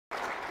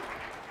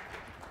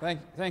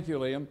Thank you,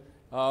 Liam.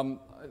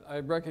 I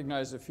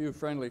recognize a few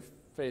friendly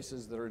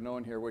faces that are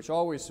known here, which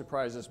always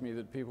surprises me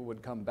that people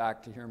would come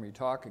back to hear me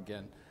talk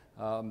again.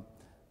 And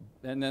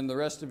then the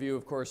rest of you,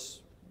 of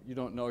course, you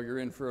don't know, you're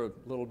in for a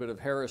little bit of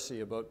heresy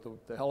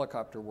about the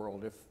helicopter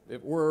world. If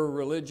it were a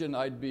religion,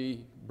 I'd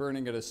be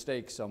burning at a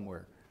stake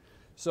somewhere.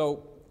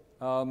 So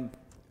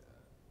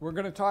we're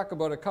going to talk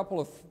about a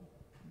couple of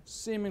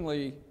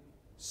seemingly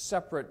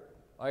separate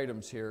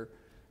items here.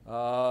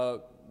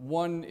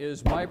 One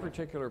is my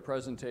particular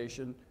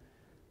presentation.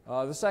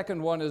 The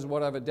second one is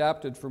what I've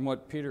adapted from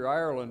what Peter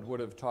Ireland would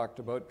have talked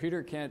about.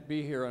 Peter can't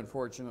be here,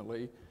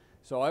 unfortunately,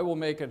 so I will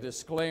make a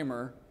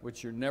disclaimer,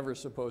 which you're never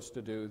supposed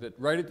to do, that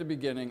right at the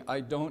beginning, I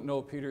don't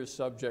know Peter's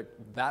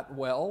subject that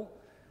well,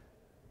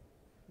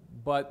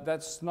 but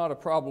that's not a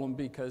problem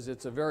because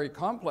it's a very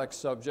complex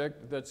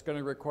subject that's going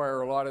to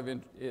require a lot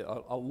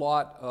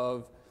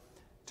of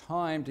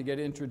time to get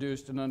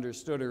introduced and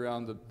understood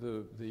around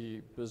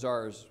the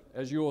bazaars,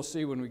 as you will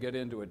see when we get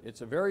into it.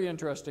 It's a very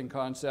interesting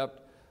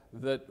concept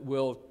that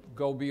will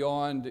go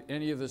beyond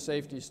any of the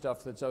safety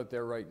stuff that's out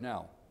there right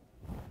now.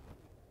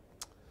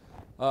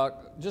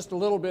 Just a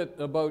little bit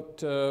about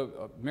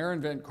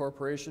Marinvent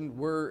Corporation.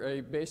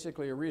 We're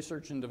basically a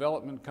research and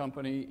development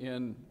company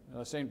in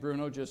St.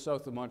 Bruno, just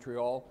south of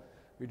Montreal.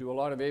 We do a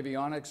lot of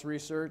avionics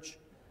research.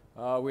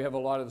 We have a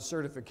lot of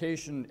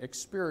certification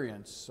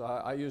experience.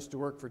 I used to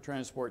work for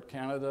Transport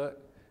Canada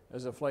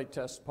as a flight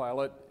test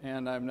pilot,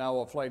 and I'm now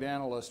a flight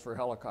analyst for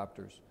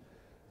helicopters.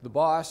 The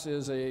boss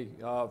is a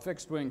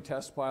fixed-wing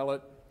test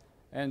pilot,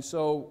 and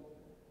so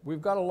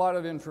we've got a lot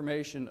of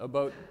information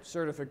about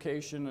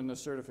certification and the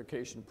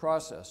certification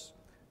process.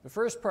 The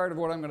first part of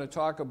what I'm going to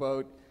talk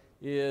about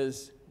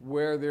is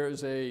where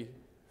there's a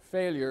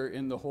failure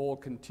in the whole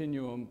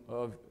continuum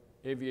of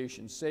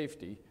aviation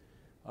safety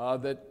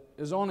that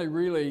is only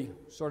really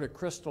sort of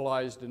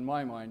crystallized in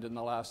my mind in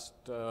the last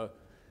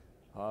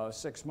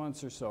 6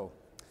 months or so.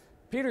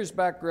 Peter's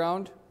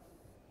background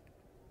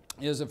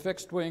is a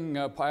fixed-wing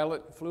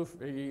pilot.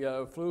 He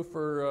flew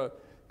for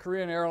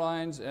Korean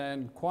Airlines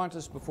and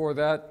Qantas before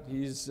that.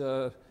 He's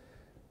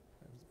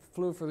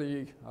flew for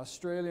the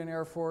Australian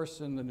Air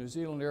Force and the New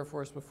Zealand Air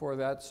Force before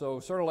that. So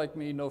sort of like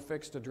me, no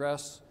fixed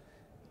address,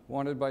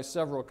 wanted by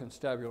several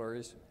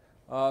constabularies.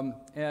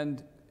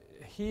 And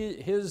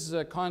his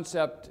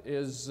concept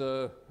is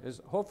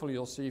hopefully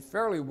you'll see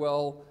fairly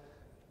well,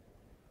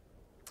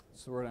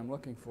 that's the word I'm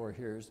looking for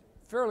here, is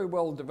fairly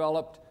well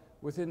developed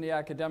within the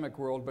academic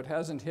world, but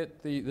hasn't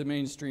hit the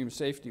mainstream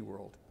safety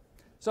world.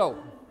 So,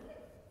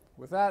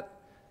 with that,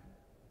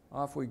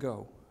 off we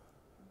go.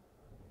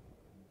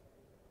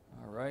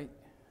 All right.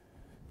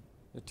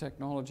 The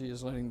technology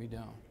is letting me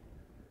down.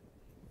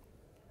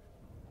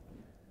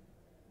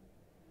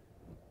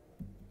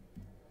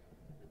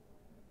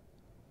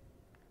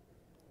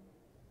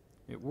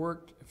 It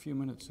worked a few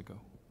minutes ago.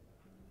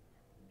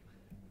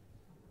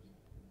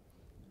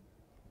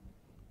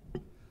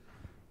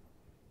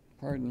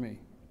 Pardon me.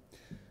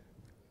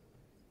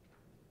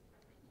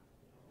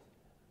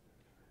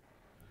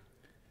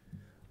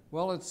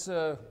 Well, it's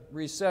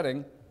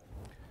resetting.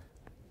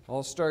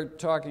 I'll start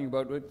talking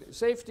about it.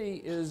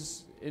 Safety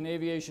in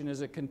aviation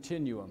is a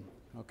continuum,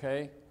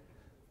 okay?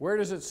 Where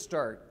does it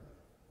start?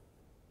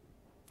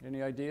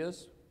 Any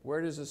ideas?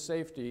 Where does the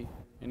safety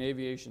in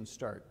aviation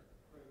start?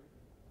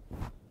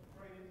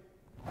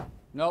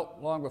 No,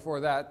 long before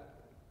that.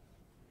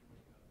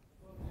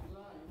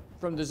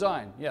 From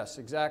design, yes,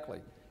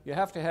 exactly. You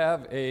have to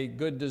have a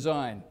good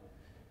design.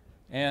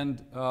 And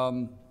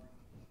the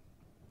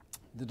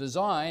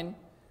design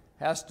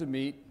has to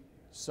meet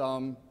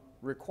some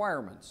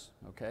requirements,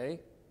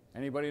 okay?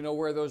 Anybody know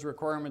where those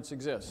requirements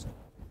exist?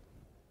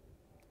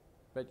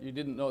 Bet you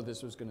didn't know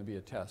this was going to be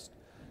a test.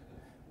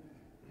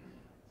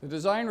 The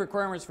design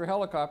requirements for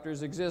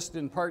helicopters exist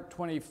in Part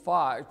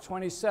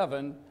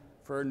 27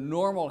 for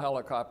normal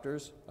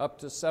helicopters up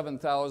to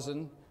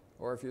 7,000,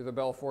 or if you're the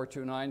Bell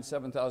 429,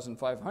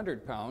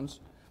 7,500 pounds.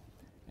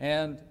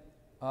 And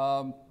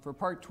for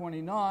Part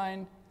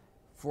 29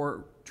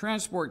 for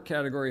transport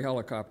category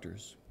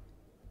helicopters.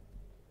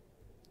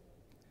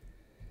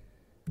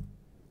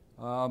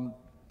 A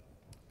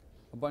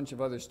bunch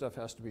of other stuff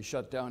has to be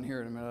shut down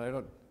here in a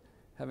minute.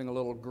 Having a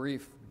little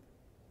grief.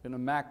 Been a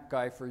Mac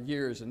guy for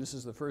years, and this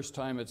is the first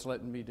time it's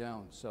letting me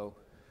down. So,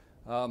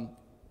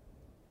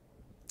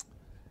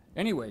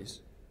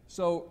 anyways,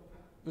 so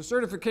the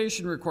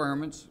certification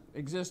requirements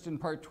exist in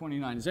Part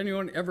 29. Has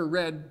anyone ever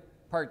read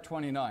Part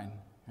 29?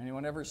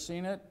 Anyone ever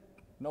seen it?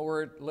 Know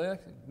where it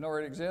lives? Know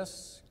where it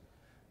exists?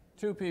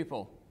 2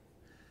 people.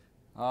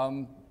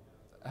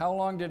 How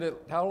long did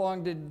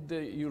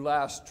you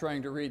last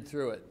trying to read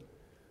through it?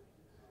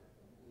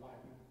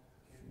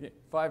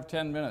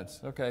 5-10 minutes.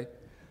 Okay.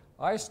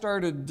 I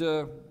started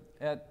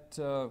at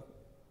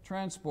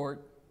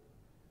Transport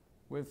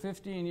with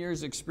 15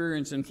 years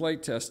experience in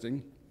flight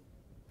testing,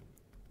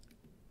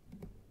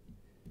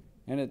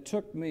 and it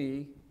took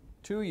me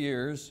 2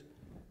 years.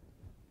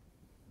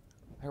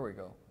 Here we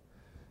go.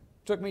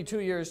 It took me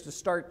 2 years to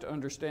start to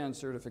understand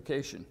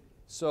certification.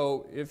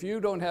 So if you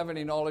don't have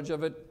any knowledge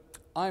of it,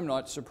 I'm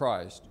not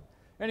surprised.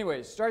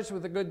 Anyways, starts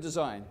with a good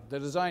design. The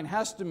design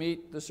has to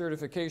meet the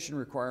certification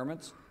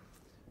requirements.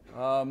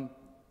 Oh,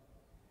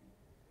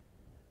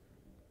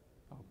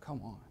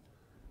 come on.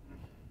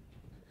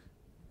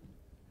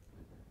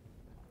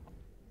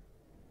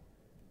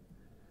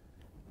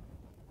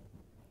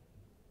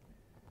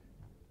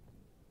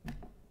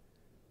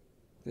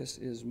 This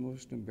is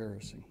most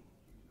embarrassing.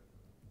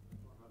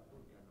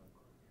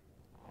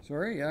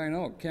 Sorry? Yeah, I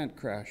know, it can't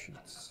crash.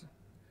 It's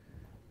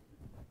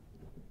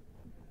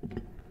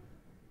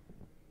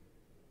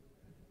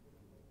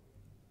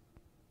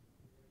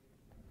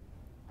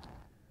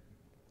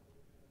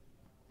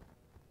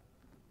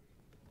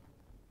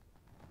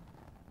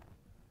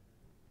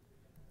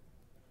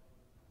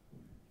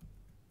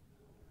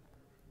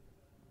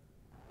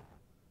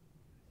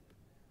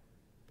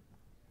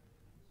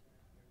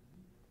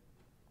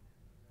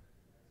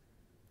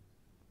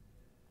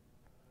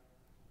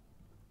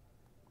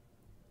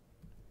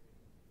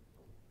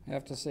I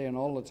have to say, in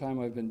all the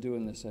time I've been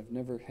doing this, I've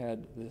never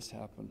had this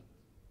happen.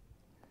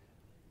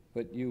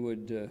 But you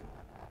would...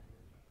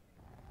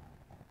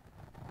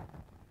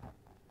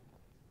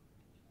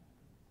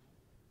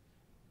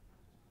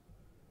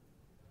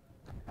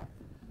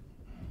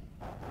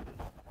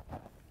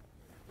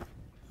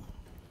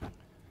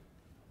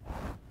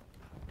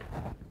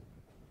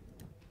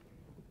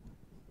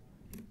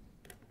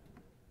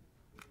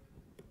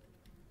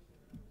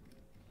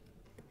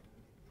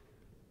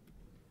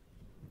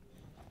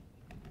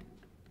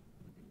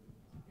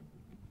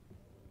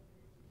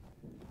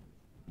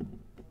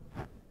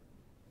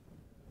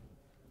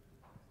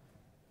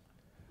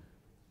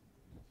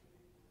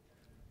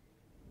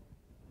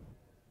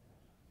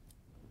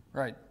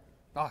 Right.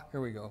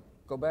 Here we go.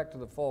 Go back to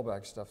the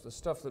fallback stuff, the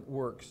stuff that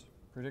works,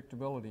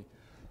 predictability.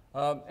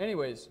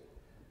 Anyways,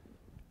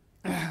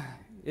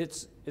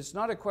 it's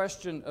not a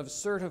question of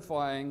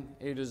certifying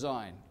a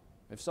design.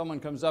 If someone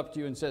comes up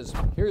to you and says,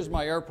 here's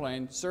my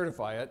airplane,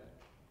 certify it,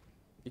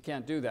 you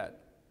can't do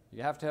that.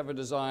 You have to have a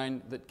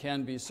design that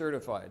can be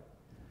certified.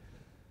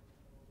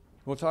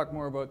 We'll talk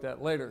more about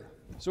that later.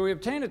 So we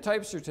obtain a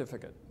type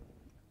certificate.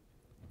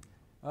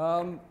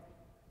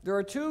 There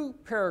are two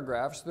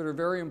paragraphs that are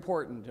very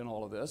important in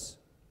all of this,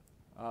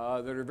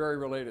 that are very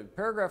related.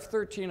 Paragraph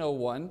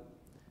 1301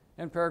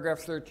 and paragraph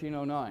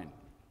 1309.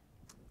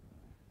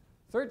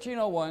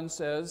 1301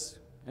 says,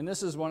 and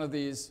this is one of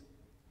these,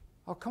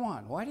 oh, come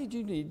on, why did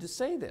you need to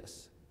say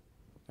this?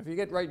 If you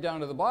get right down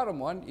to the bottom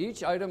one,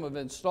 each item of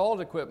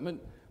installed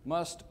equipment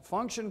must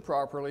function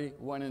properly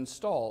when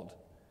installed.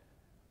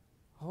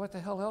 Well, what the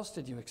hell else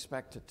did you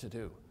expect it to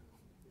do?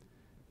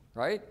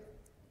 Right?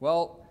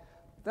 Well,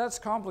 that's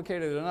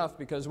complicated enough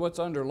because what's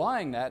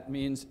underlying that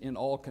means in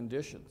all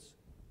conditions.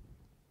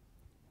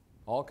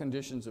 All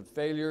conditions of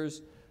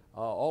failures,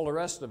 all the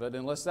rest of it,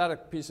 unless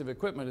that piece of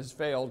equipment has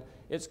failed,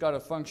 it's got to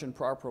function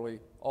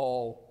properly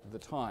all the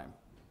time.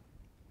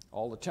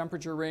 All the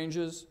temperature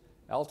ranges,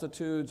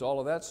 altitudes, all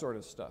of that sort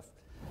of stuff.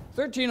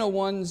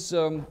 1301's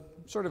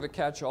sort of a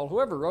catch-all.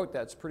 Whoever wrote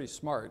that's pretty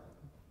smart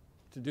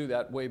to do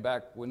that way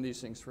back when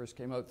these things first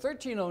came out.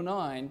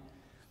 1309,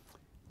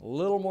 a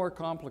little more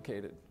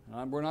complicated.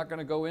 We're not going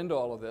to go into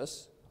all of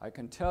this. I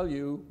can tell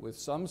you with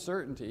some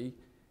certainty,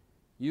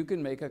 you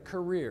can make a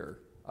career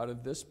out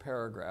of this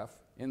paragraph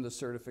in the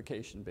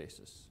certification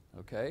basis,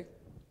 okay?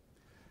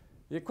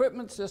 The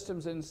equipment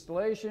system's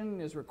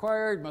installation is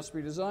required, must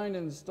be designed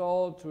and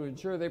installed to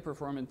ensure they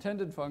perform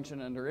intended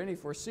function under any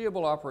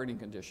foreseeable operating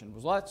condition.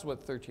 Well, that's what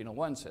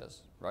 1301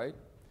 says, right?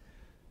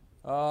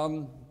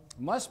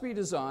 Must be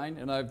designed,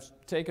 and I've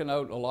taken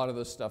out a lot of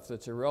the stuff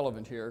that's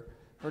irrelevant here.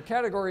 For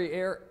Category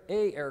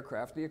A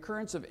aircraft, the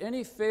occurrence of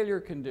any failure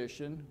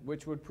condition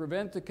which would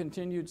prevent the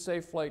continued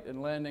safe flight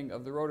and landing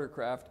of the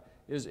rotorcraft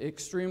is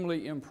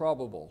extremely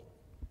improbable.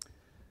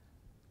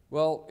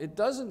 Well, it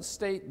doesn't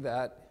state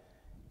that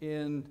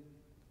in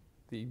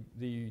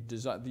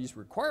these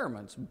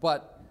requirements,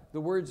 but the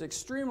words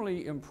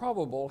extremely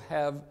improbable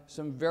have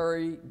some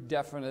very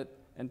definite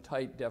and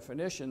tight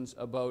definitions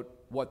about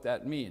what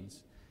that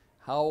means,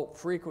 how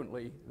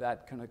frequently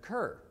that can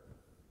occur.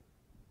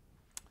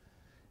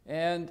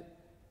 And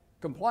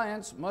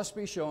compliance must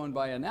be shown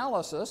by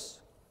analysis,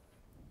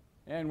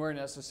 and where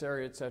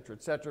necessary, et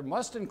cetera,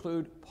 must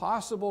include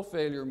possible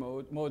failure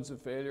modes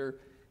of failure,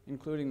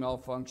 including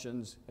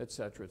malfunctions, et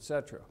cetera.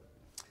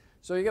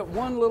 So you get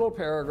one little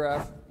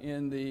paragraph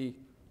in the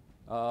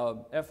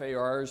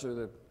FARs, or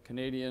the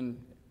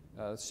Canadian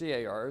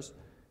CARs,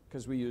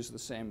 because we use the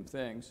same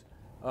things,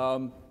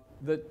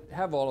 that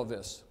have all of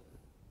this.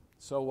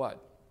 So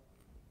what?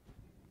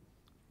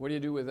 What do you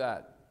do with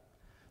that?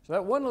 So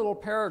that one little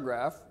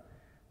paragraph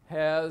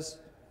has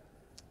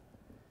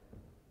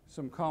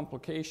some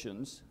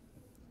complications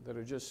that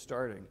are just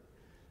starting.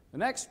 The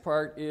next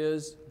part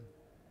is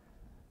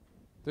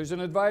there's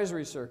an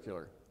advisory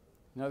circular.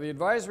 Now, the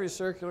advisory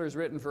circular is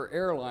written for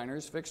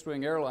airliners,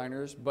 fixed-wing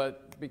airliners,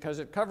 but because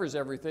it covers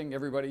everything,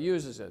 everybody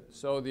uses it.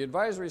 So the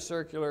advisory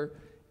circular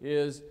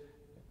is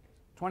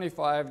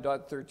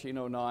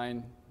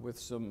 25.1309 with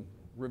some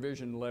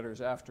revision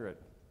letters after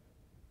it.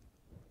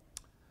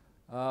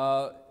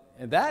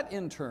 And that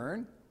in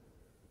turn,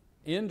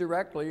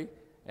 indirectly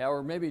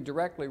or maybe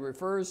directly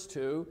refers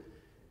to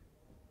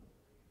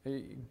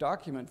a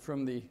document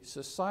from the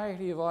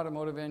Society of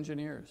Automotive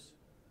Engineers.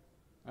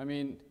 I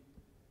mean,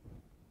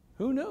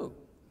 who knew?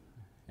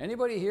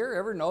 Anybody here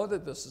ever know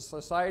that the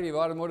Society of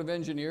Automotive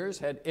Engineers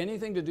had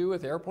anything to do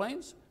with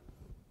airplanes?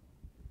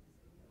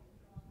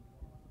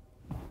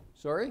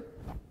 Sorry? They're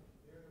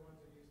the ones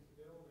that used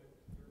to build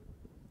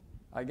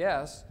it. I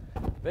guess.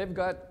 They've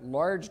got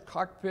large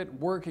cockpit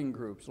working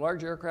groups,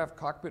 large aircraft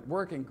cockpit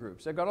working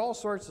groups. They've got all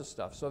sorts of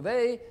stuff. So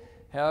they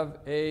have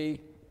a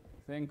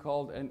thing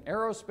called an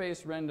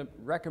Aerospace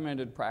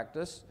Recommended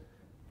Practice,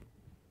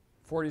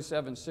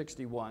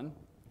 4761,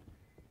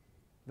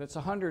 that's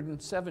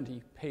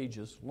 170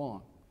 pages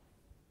long.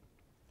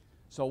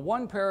 So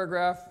one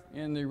paragraph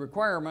in the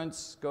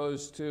requirements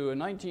goes to a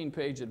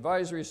 19-page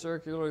advisory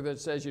circular that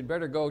says you'd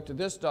better go to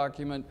this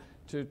document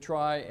to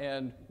try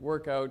and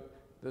work out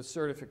the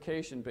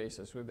certification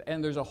basis.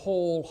 And there's a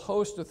whole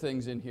host of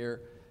things in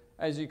here.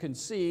 As you can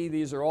see,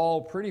 these are all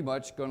pretty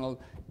much going to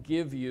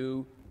give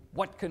you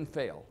what can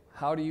fail.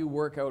 How do you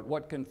work out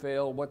what can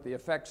fail, what the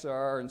effects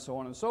are, and so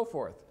on and so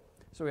forth.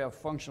 So we have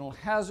functional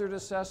hazard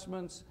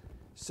assessments,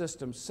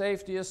 system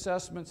safety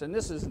assessments, and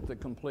this isn't the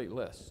complete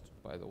list,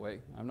 by the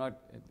way.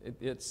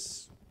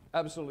 It's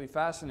absolutely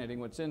fascinating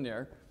what's in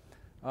there.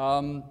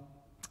 Do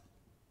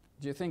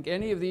you think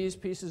any of these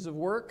pieces of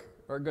work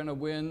are going to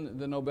win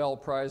the Nobel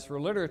Prize for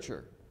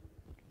Literature?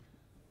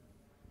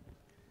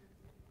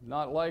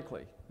 Not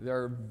likely.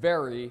 They're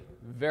very,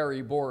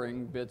 very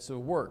boring bits of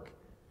work,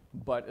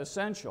 but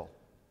essential,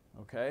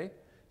 okay?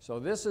 So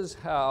this is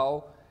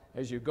how,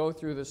 as you go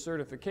through the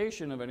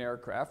certification of an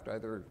aircraft,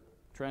 either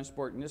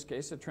transport, in this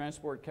case, a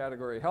transport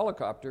category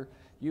helicopter,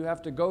 you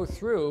have to go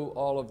through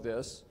all of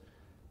this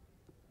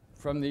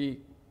from the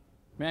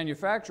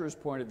manufacturer's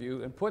point of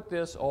view and put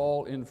this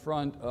all in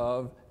front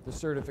of the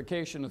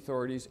certification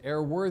authorities,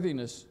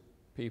 airworthiness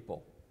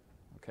people,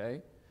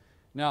 okay?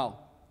 Now,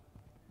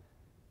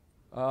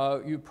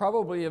 you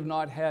probably have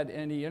not had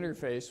any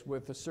interface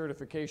with the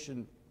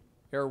certification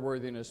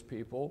airworthiness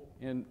people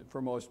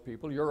for most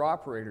people. You're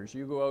operators.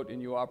 You go out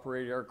and you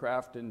operate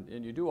aircraft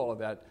and you do all of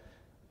that.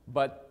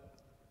 But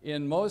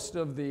in most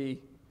of the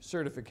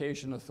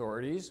certification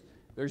authorities,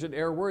 there's an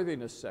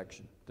airworthiness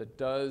section that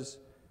does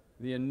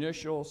the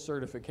initial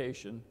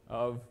certification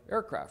of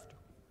aircraft.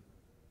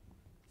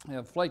 They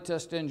have flight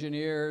test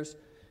engineers,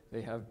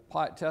 they have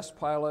test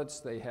pilots,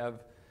 they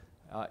have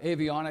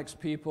avionics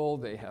people,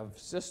 they have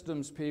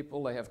systems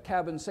people, they have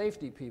cabin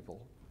safety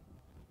people.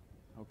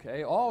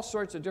 Okay, all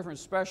sorts of different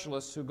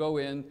specialists who go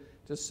in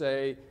to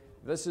say,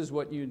 this is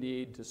what you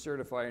need to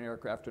certify an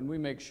aircraft, and we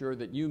make sure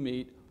that you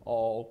meet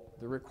all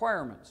the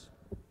requirements.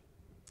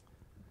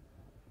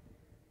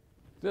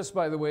 This,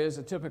 by the way, is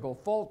a typical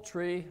fault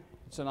tree.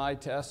 It's an eye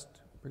test,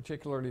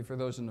 particularly for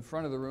those in the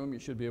front of the room. You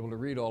should be able to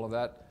read all of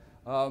that.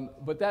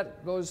 But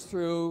that goes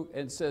through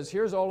and says,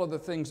 here's all of the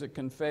things that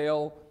can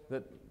fail,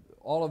 that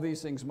all of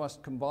these things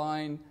must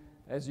combine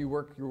as you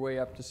work your way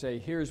up to say,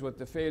 here's what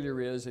the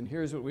failure is, and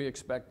here's what we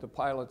expect the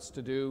pilots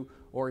to do,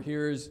 or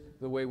here's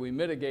the way we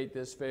mitigate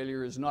this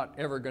failure is not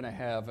ever going to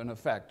have an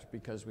effect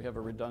because we have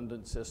a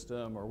redundant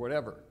system or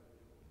whatever.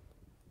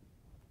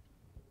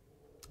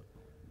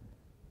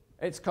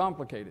 It's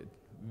complicated,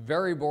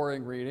 very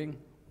boring reading.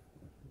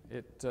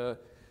 It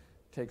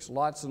takes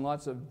lots and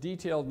lots of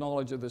detailed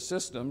knowledge of the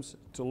systems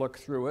to look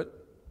through it.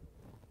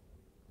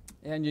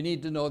 And you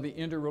need to know the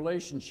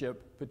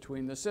interrelationship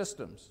between the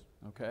systems,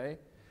 okay?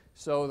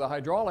 So the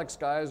hydraulics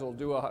guys will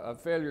do a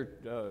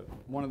failure,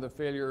 one of the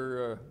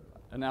failure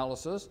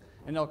analysis,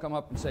 and they'll come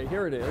up and say,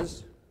 here it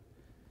is.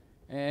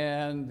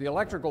 And the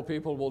electrical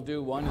people will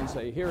do one and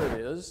say, here it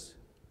is.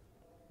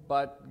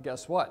 But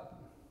guess what?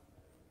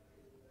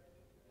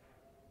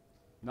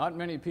 Not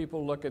many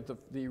people look at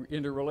the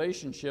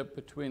interrelationship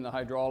between the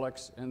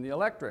hydraulics and the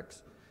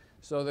electrics.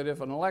 So that if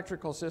an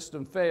electrical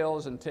system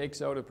fails and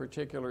takes out a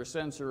particular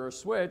sensor or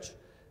switch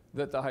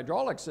that the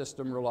hydraulic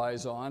system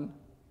relies on,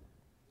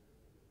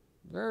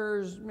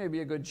 there's maybe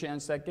a good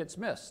chance that gets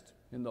missed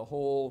in the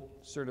whole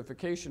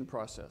certification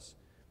process.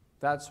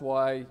 That's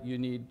why you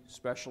need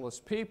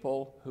specialist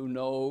people who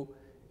know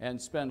and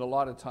spend a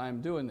lot of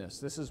time doing this.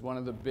 This is one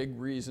of the big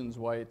reasons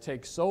why it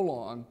takes so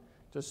long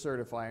to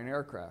certify an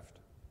aircraft.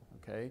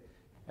 Okay?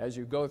 As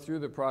you go through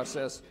the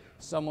process,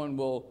 someone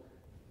will,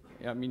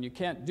 I mean, you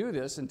can't do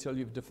this until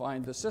you've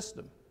defined the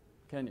system,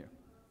 can you?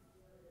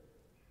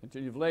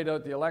 Until you've laid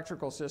out the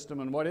electrical system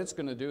and what it's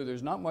going to do,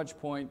 there's not much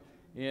point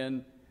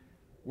in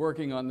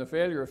working on the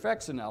failure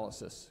effects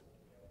analysis.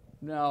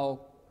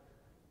 Now,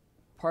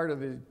 part of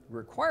the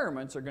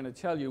requirements are going to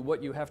tell you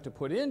what you have to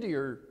put into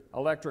your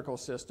electrical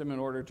system in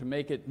order to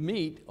make it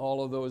meet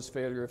all of those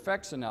failure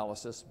effects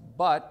analysis,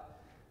 but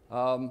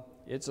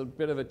it's a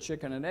bit of a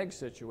chicken and egg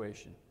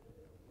situation.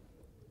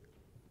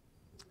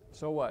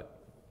 So what?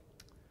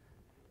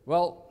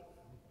 Well,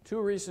 two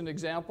recent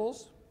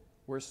examples,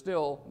 we're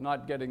still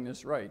not getting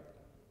this right.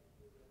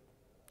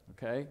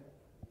 Okay?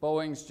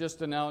 Boeing's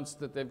just announced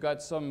that they've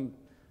got some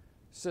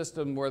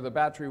system where the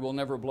battery will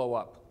never blow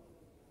up.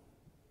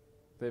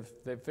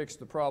 They've fixed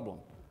the problem.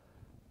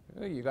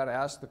 You got to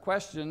ask the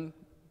question,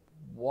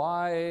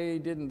 why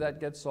didn't that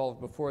get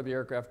solved before the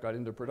aircraft got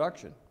into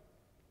production?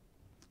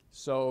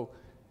 So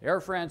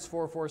Air France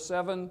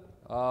 447,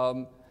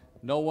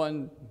 no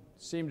one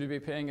seemed to be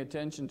paying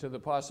attention to the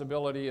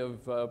possibility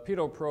of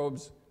pitot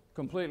probes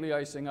completely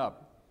icing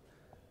up,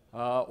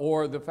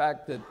 or the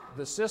fact that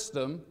the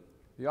system,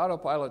 the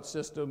autopilot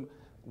system,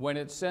 when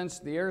it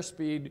sensed the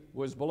airspeed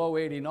was below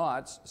 80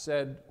 knots,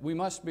 said, we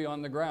must be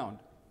on the ground.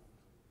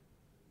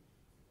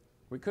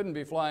 We couldn't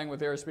be flying with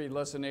airspeed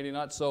less than 80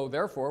 knots, so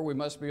therefore we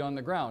must be on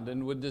the ground,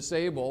 and would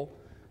disable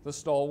the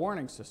stall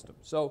warning system.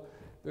 So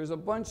there's a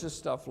bunch of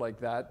stuff like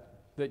that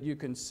that you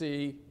can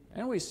see,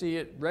 and we see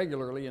it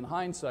regularly in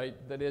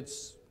hindsight, that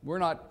we're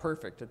not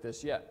perfect at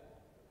this yet.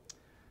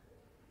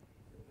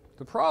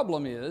 The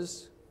problem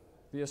is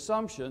the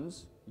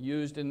assumptions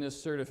used in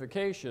this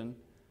certification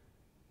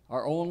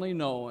are only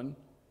known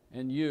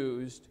and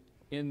used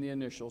in the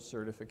initial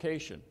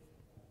certification.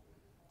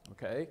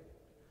 Okay?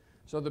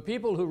 So the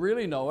people who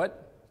really know it,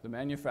 the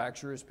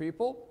manufacturer's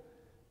people,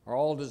 are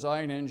all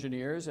design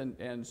engineers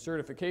and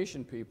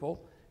certification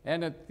people,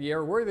 and at the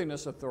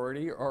Airworthiness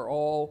Authority are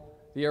all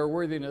the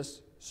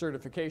airworthiness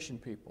certification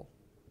people.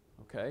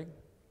 Okay?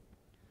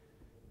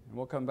 And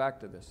we'll come back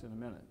to this in a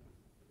minute.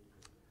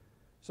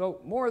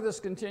 So more of this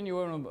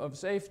continuum of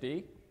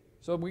safety.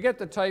 So we get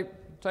the type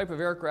of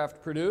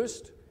aircraft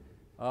produced.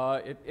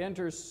 It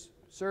enters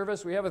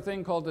service. We have a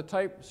thing called the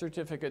type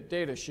certificate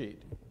data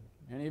sheet.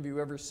 Any of you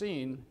ever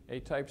seen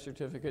a type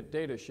certificate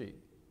data sheet?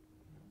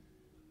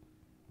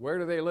 Where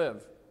do they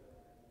live?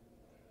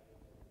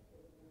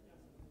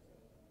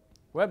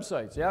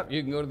 Websites, yeah.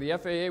 You can go to the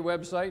FAA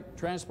website,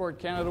 Transport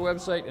Canada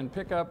website, and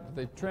pick up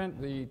the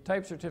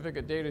type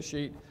certificate data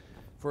sheet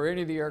for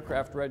any of the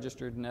aircraft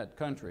registered in that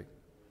country.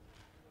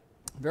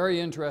 Very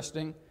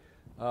interesting.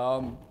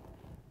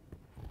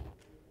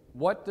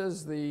 What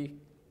does the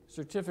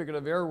Certificate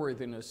of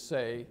Airworthiness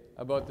say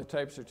about the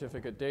type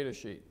certificate data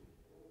sheet?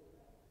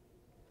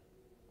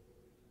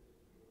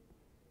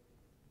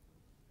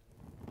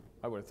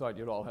 I would have thought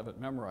you'd all have it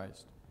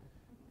memorized.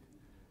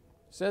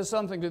 It says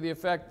something to the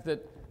effect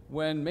that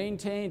when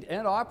maintained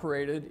and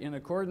operated in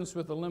accordance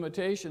with the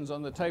limitations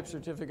on the type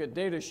certificate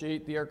data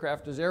sheet, the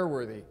aircraft is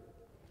airworthy.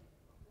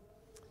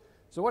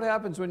 So what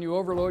happens when you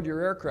overload your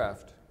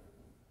aircraft,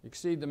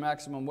 exceed the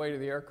maximum weight of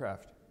the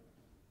aircraft?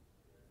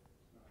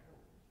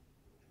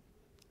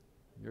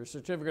 Your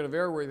certificate of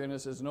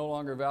airworthiness is no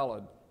longer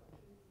valid.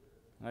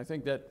 And I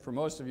think that for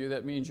most of you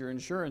that means your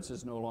insurance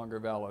is no longer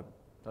valid,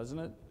 doesn't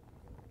it?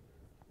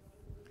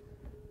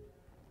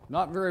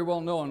 Not very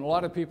well known. A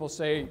lot of people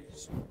say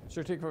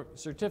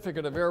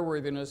certificate of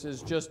airworthiness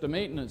is just a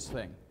maintenance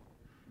thing.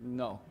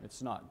 No,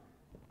 it's not.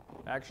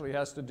 It actually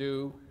has to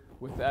do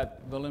with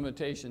the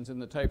limitations in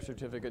the type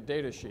certificate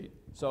data sheet.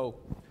 So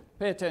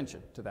pay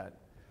attention to that.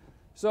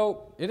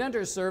 So it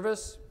enters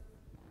service.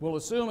 We'll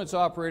assume it's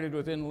operated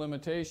within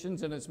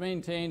limitations and it's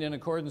maintained in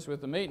accordance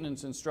with the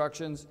maintenance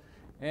instructions,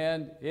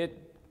 and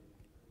it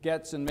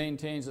gets and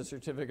maintains a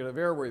certificate of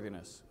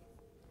airworthiness.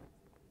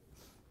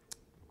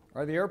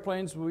 Are the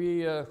airplanes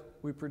we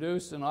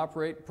produce and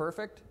operate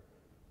perfect?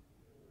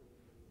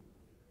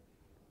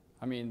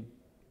 I mean,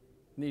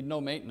 need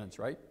no maintenance,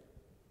 right?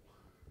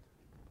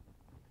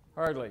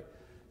 Hardly.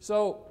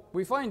 So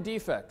we find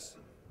defects,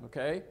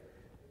 okay?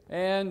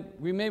 And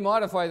we may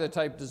modify the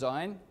type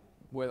design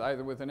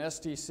either with an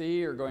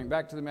STC or going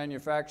back to the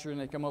manufacturer, and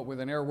they come up with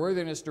an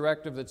airworthiness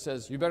directive that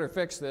says, you better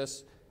fix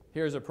this,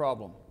 here's a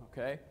problem,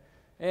 okay?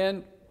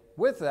 And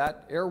with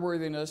that,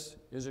 airworthiness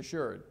is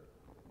assured.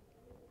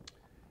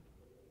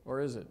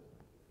 Or is it?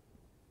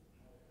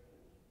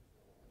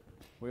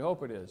 We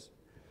hope it is.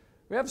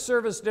 We have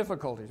service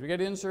difficulties. We get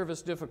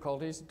in-service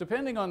difficulties.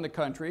 Depending on the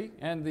country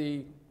and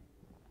the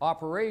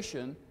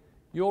operation,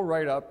 you'll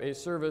write up a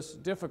service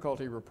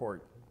difficulty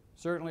report.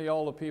 Certainly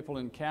all the people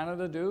in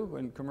Canada do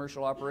in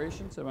commercial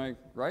operations, am I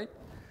right?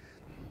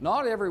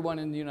 Not everyone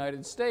in the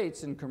United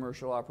States in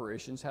commercial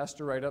operations has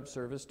to write up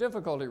service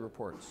difficulty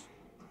reports.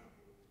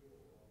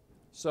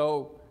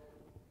 So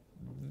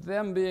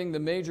them being the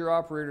major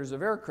operators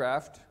of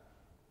aircraft,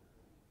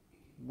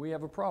 we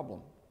have a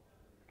problem.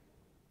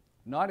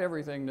 Not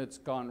everything that's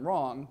gone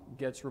wrong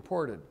gets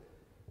reported,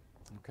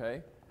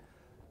 okay?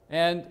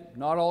 And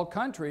not all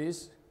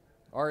countries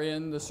are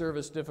in the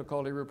service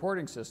difficulty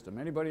reporting system.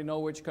 Anybody know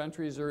which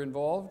countries are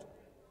involved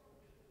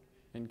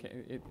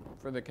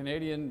for the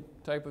Canadian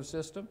type of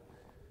system?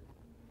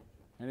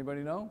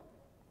 Anybody know?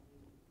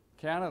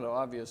 Canada,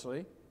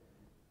 obviously.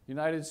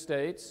 United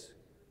States.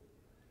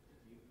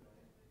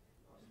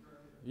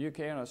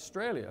 UK and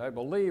Australia, I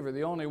believe, are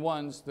the only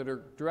ones that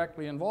are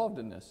directly involved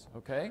in this,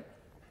 okay?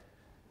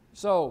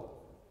 So,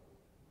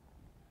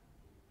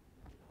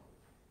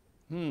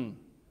 if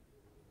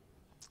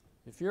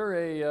you're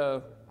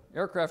a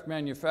aircraft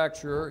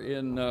manufacturer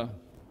in,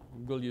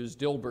 we'll use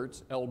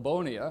Dilbert's,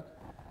 Elbonia,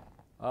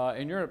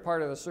 and you're a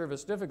part of the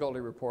service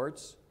difficulty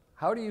reports,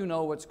 how do you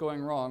know what's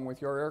going wrong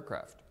with your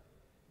aircraft?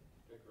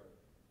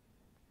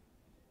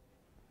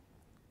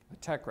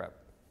 tech rep.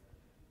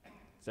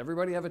 Does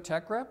everybody have a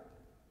tech rep?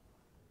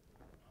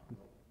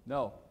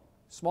 No.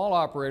 Small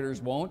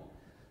operators won't.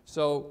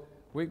 So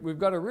we've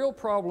got a real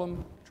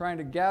problem trying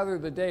to gather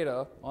the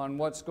data on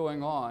what's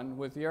going on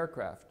with the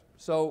aircraft.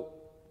 So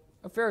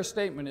a fair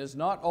statement is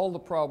not all the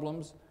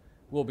problems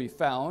will be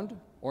found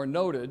or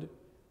noted,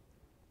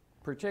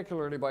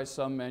 particularly by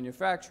some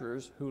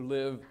manufacturers who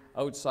live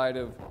outside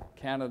of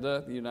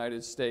Canada, the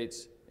United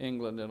States,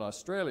 England, and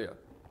Australia.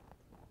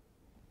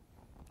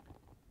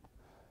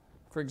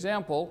 For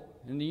example,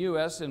 in the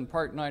US, in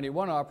Part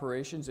 91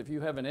 operations, if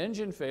you have an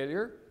engine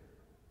failure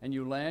and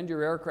you land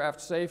your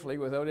aircraft safely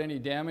without any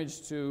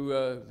damage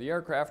to the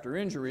aircraft or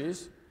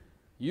injuries,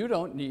 you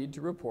don't need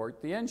to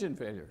report the engine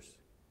failures.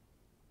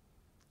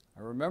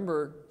 I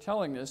remember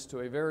telling this to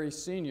a very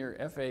senior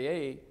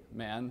FAA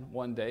man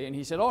one day, and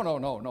he said, "Oh,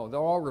 no, they're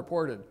all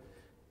reported."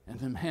 And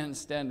the man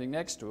standing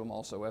next to him,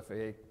 also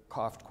FAA,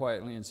 coughed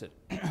quietly and said,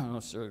 "No,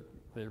 sir,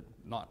 they're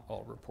not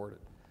all reported."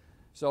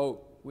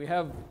 So we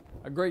have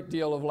a great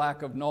deal of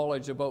lack of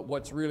knowledge about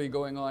what's really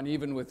going on,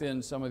 even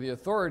within some of the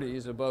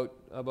authorities about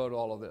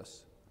all of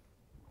this.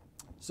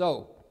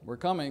 So we're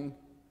coming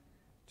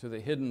to the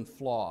hidden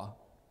flaw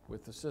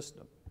with the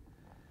system.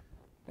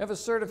 We have a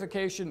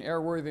certification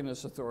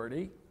airworthiness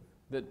authority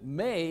that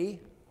may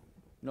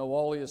know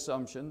all the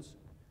assumptions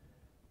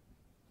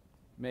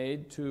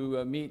made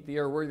to meet the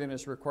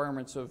airworthiness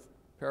requirements of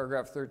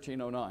paragraph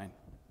 1309.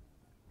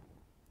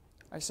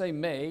 I say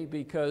may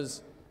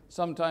because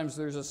sometimes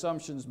there's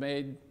assumptions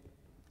made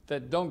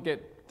that don't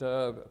get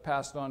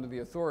passed on to the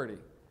authority.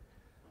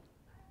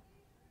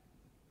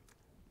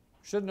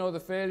 Should know the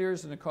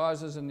failures and the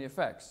causes and the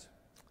effects.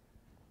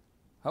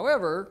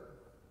 However,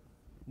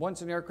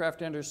 once an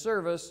aircraft enters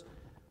service,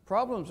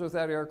 problems with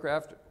that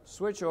aircraft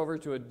switch over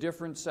to a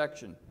different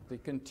section, the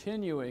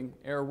continuing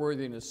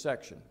airworthiness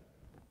section.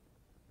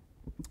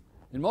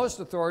 In most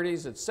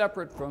authorities, it's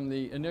separate from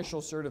the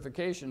initial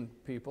certification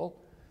people,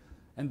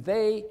 and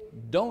they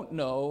don't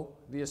know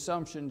the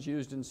assumptions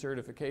used in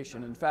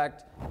certification. In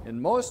fact,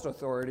 in most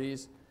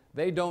authorities,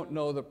 they don't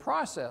know the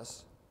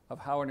process of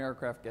how an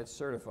aircraft gets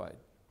certified.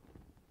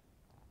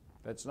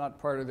 That's not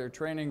part of their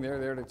training. They're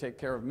there to take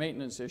care of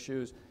maintenance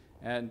issues,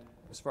 and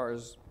as far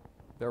as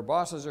their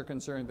bosses are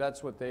concerned,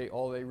 that's what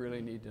all they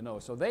really need to know.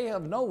 So they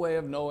have no way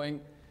of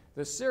knowing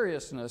the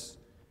seriousness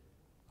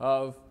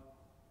of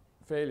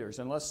failures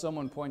unless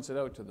someone points it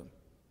out to them.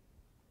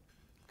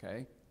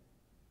 Okay?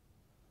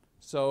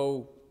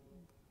 So,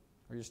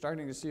 are you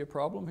starting to see a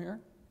problem here?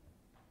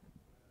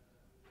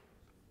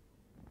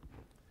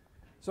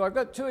 So I've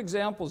got two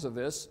examples of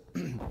this.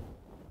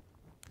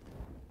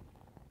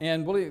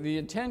 And believe the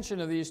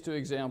intention of these two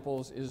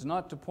examples is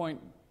not to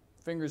point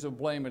fingers of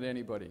blame at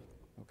anybody,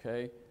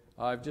 okay?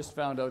 I've just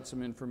found out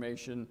some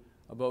information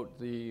about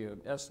the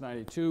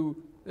S92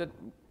 that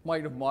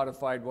might have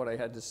modified what I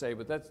had to say,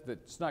 but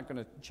that's not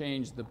going to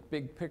change the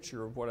big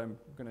picture of what I'm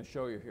going to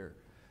show you here.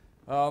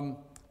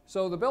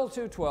 So the Bell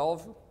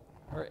 212,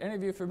 are any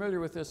of you familiar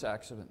with this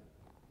accident?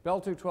 Bell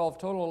 212,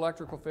 total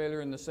electrical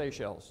failure in the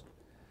Seychelles.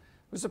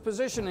 It was a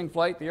positioning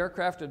flight. The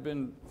aircraft had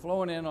been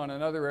flown in on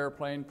another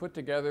airplane, put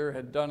together,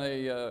 had done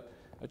a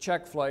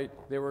check flight.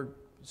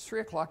 It's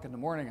 3 o'clock in the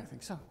morning, I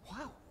think. So,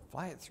 wow,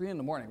 fly at 3 in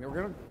the morning. They were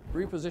going to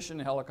reposition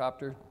the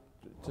helicopter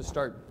to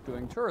start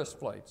doing tourist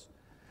flights.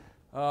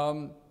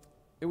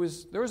 There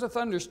was a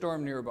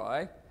thunderstorm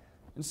nearby,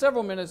 and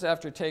several minutes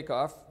after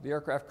takeoff, the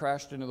aircraft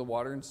crashed into the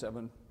water, and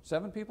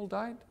seven people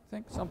died, I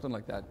think, something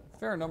like that. A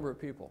fair number of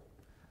people.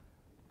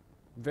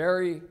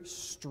 Very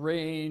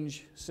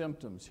strange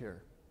symptoms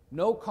here.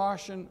 No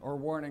caution or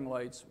warning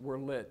lights were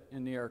lit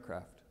in the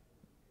aircraft.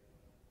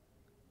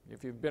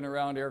 If you've been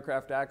around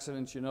aircraft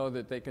accidents, you know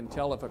that they can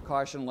tell if a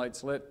caution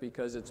light's lit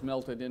because it's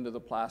melted into the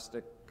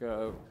plastic,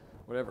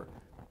 whatever.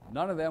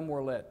 None of them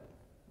were lit.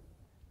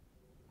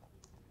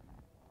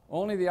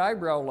 Only the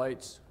eyebrow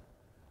lights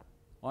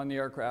on the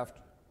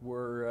aircraft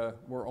were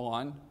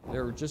on. They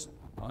were just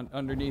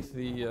underneath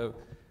the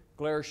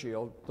glare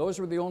shield. Those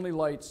were the only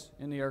lights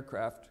in the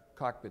aircraft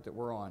cockpit that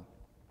were on.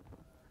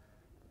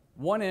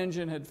 One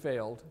engine had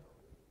failed.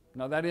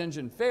 Now that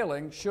engine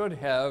failing should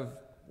have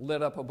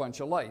lit up a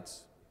bunch of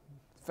lights.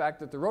 The fact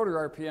that the rotor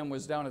RPM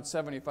was down at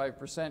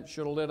 75%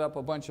 should have lit up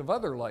a bunch of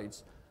other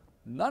lights.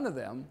 None of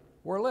them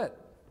were lit.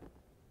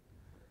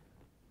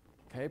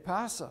 Que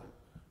pasa?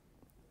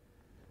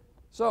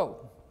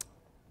 So,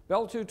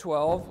 Bell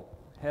 212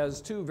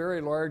 has two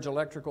very large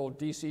electrical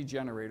DC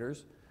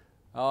generators,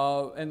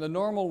 and the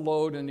normal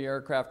load in the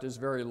aircraft is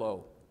very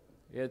low.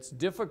 It's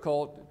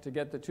difficult to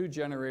get the two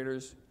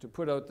generators to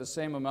put out the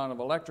same amount of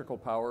electrical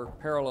power,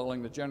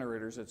 paralleling the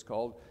generators it's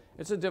called.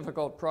 It's a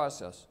difficult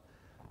process.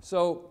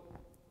 So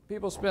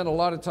people spend a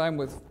lot of time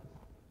with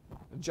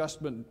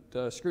adjustment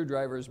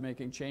screwdrivers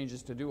making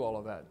changes to do all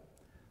of that.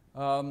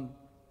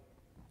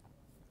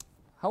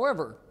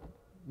 However,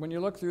 when you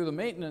look through the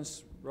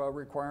maintenance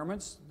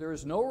requirements, there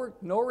is no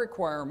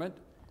requirement,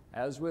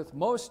 as with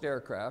most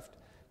aircraft,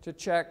 to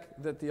check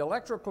that the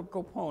electrical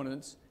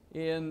components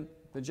in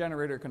the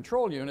generator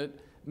control unit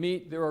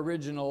meet their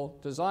original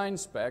design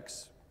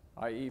specs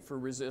i.e. for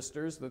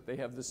resistors, that they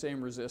have the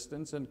same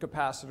resistance, and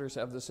capacitors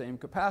have the same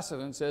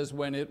capacitance as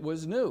when it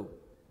was new.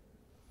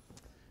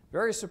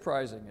 Very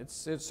surprising.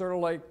 It's sort of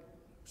like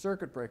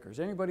circuit breakers.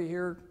 Anybody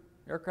here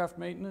aircraft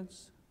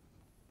maintenance?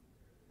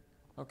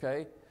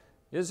 Okay.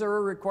 Is there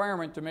a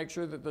requirement to make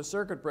sure that the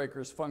circuit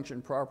breakers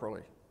function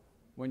properly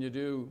when you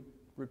do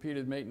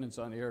repeated maintenance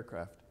on the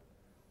aircraft?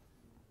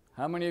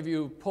 How many of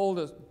you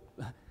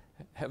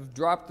have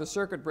dropped the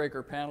circuit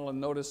breaker panel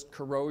and noticed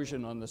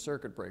corrosion on the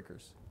circuit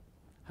breakers?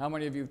 How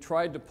many of you have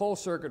tried to pull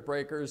circuit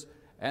breakers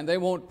and they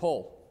won't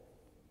pull?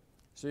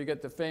 So you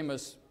get the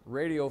famous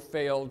radio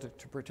failed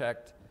to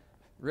protect,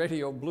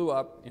 radio blew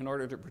up in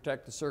order to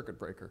protect the circuit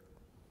breaker.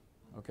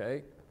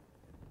 Okay?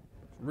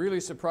 Really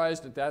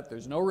surprised at that.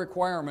 There's no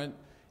requirement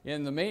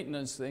in the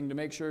maintenance thing to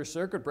make sure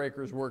circuit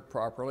breakers work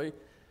properly,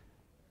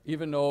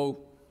 even though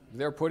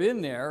they're put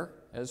in there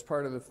as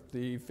part of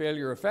the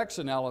failure effects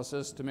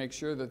analysis to make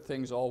sure that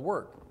things all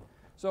work.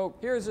 So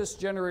here's this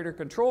generator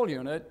control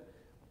unit.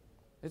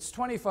 It's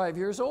 25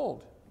 years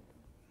old.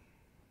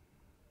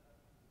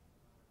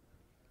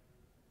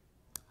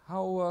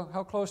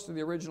 How close to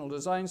the original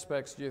design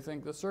specs do you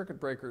think the circuit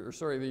breaker, or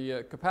sorry,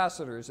 the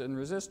capacitors and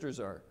resistors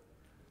are?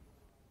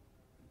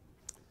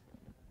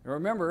 Now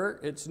remember,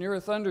 it's near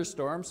a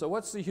thunderstorm, so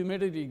what's the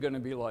humidity going to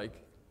be like?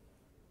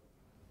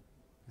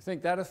 You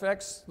think that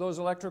affects those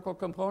electrical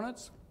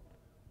components?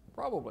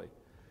 Probably.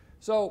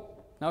 So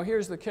now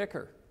here's the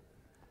kicker.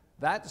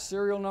 That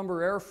serial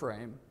number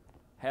airframe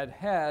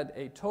had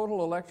a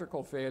total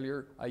electrical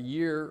failure a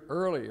year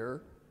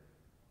earlier,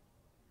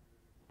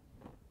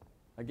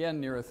 again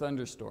near a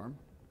thunderstorm.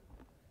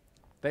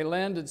 They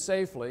landed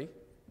safely.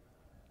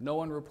 No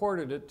one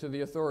reported it to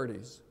the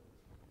authorities.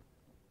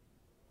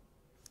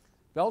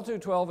 Bell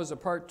 212 is a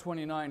Part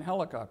 29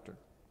 helicopter.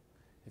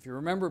 If you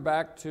remember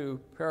back to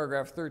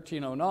paragraph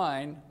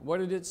 1309, what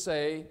did it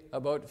say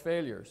about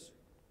failures?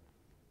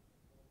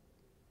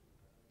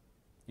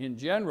 In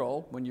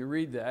general, when you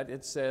read that,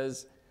 it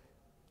says,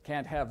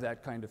 can't have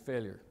that kind of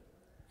failure.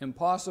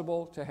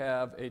 Impossible to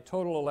have a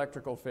total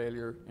electrical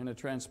failure in a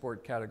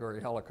transport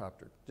category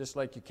helicopter. Just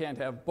like you can't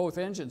have both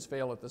engines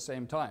fail at the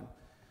same time,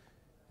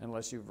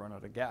 unless you've run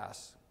out of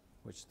gas,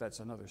 which that's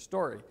another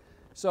story.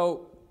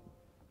 So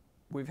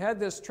we've had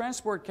this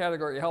transport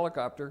category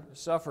helicopter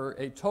suffer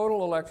a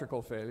total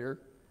electrical failure.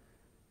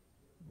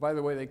 By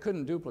the way, they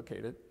couldn't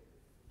duplicate it.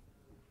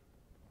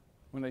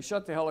 When they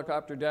shut the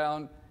helicopter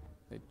down,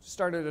 they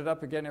started it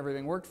up again,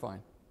 everything worked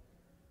fine.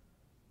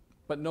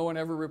 But no one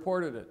ever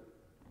reported it.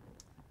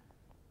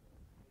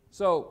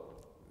 So,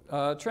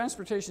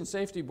 Transportation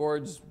Safety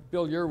Board's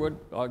Bill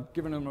Yearwood,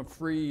 giving him a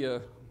free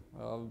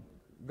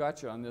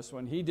gotcha on this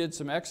one. He did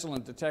some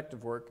excellent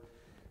detective work.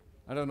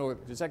 I don't know,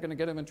 is that going to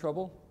get him in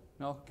trouble?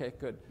 No? Okay,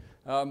 good.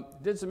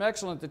 Did some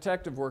excellent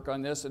detective work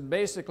on this, and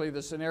basically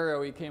the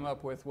scenario he came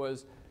up with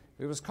was,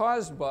 it was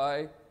caused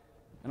by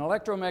an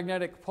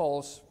electromagnetic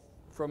pulse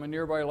from a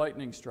nearby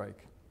lightning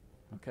strike.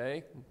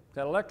 Okay?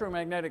 That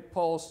electromagnetic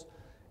pulse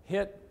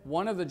hit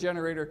one of the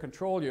generator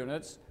control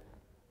units,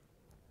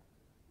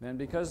 and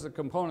because the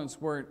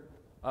components weren't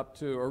up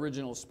to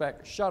original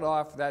spec, shut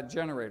off that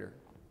generator.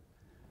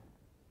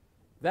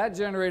 That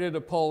generated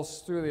a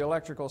pulse through the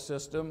electrical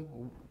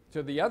system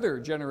to the other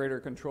generator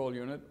control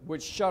unit,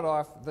 which shut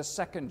off the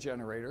second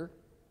generator.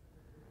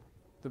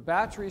 The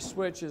battery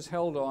switch is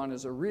held on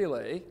as a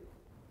relay,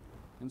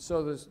 and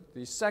so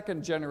the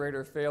second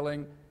generator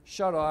failing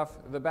shut off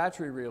the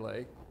battery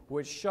relay,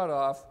 which shut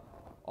off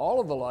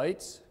all of the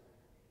lights,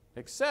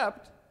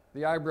 except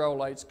the eyebrow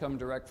lights come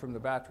direct from the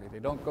battery. They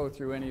don't go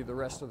through any of the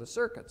rest of the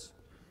circuits.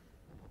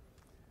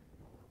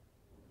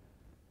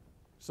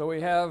 So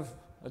we have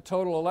a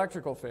total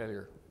electrical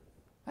failure.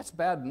 That's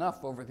bad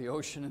enough over the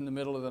ocean in the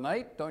middle of the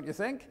night, don't you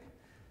think?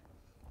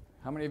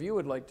 How many of you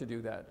would like to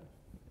do that?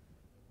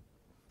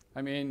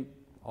 I mean,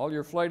 all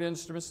your flight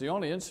instruments, the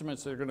only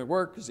instruments that are going to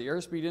work is the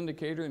airspeed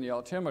indicator and the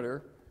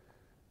altimeter.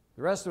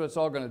 The rest of it's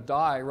all going to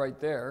die right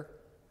there.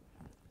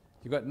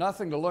 You've got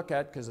nothing to look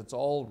at because it's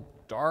all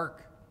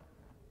dark.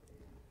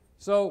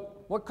 So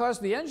what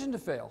caused the engine to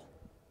fail?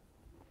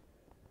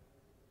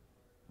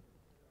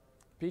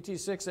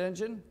 PT6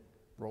 engine,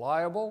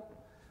 reliable.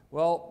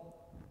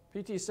 Well,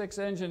 PT6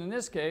 engine in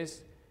this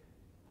case,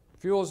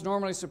 fuel is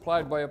normally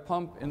supplied by a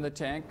pump in the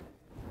tank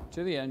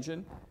to the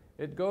engine.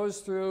 It goes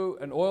through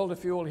an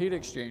oil-to-fuel heat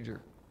exchanger.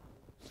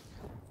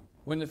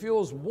 When the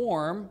fuel's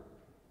warm,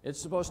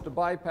 it's supposed to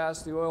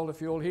bypass the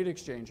oil-to-fuel heat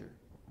exchanger,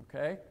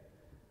 okay?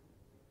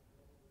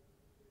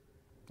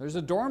 There's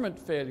a dormant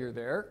failure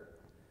there.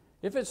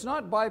 If it's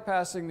not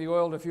bypassing the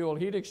oil-to-fuel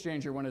heat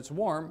exchanger when it's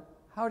warm,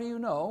 how do you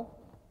know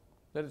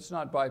that it's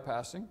not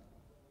bypassing?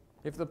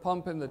 If the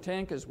pump in the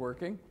tank is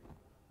working,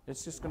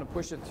 it's just going to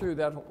push it through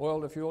that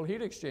oil-to-fuel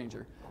heat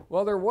exchanger.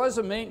 Well, there was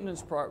a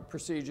maintenance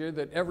procedure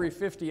that every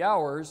 50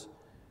 hours,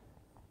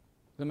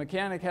 the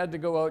mechanic had to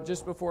go out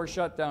just before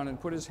shutdown and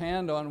put his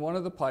hand on one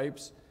of the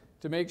pipes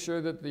to make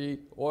sure that the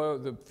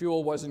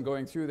fuel wasn't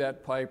going through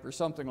that pipe or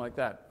something like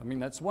that. I mean,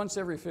 that's once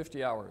every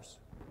 50 hours.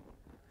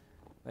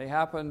 They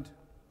happened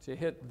to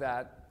hit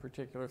that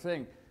particular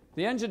thing.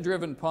 The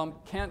engine-driven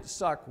pump can't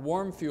suck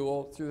warm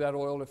fuel through that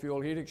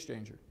oil-to-fuel heat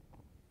exchanger.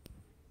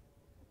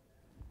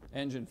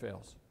 Engine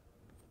fails.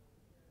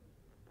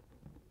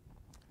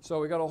 So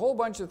we got a whole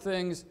bunch of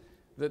things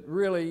that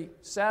really,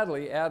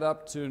 sadly, add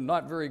up to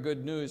not very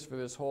good news for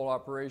this whole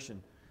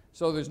operation.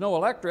 So there's no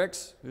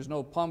electrics, there's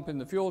no pump in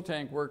the fuel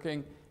tank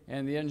working,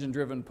 and the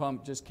engine-driven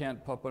pump just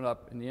can't pump it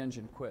up, and the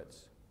engine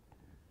quits.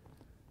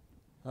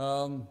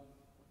 There's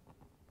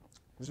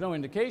no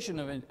indication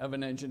of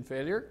an engine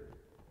failure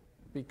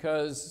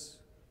because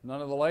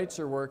none of the lights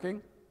are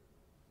working.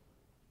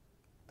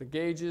 The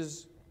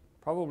gauges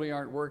probably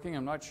aren't working.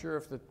 I'm not sure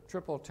if the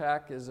triple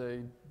tack is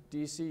a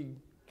DC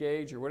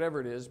gauge or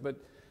whatever it is, but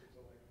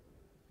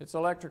it's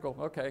electrical.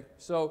 Okay,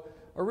 so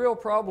a real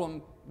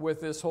problem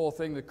with this whole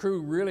thing. The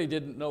crew really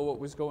didn't know what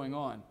was going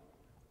on.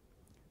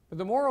 But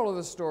the moral of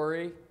the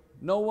story,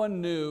 no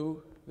one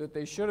knew that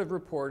they should have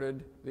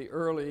reported the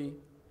early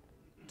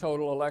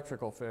total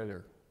electrical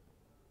failure.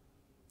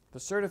 The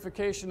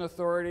certification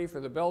authority for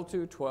the Bell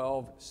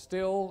 212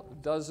 still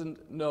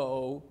doesn't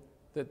know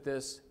that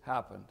this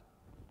happened.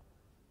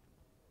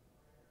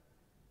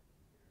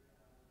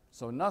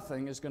 So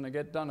nothing is going to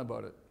get done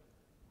about it.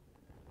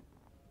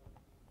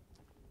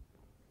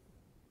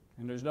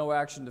 And there's no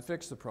action to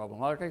fix the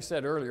problem. Like I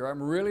said earlier,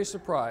 I'm really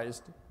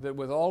surprised that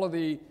with all of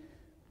the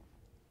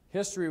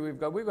history we've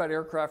got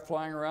aircraft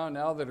flying around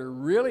now that are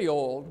really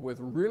old with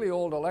really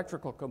old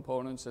electrical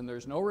components, and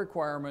there's no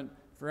requirement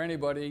for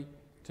anybody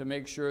to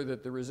make sure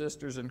that the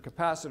resistors and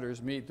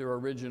capacitors meet their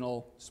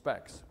original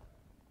specs.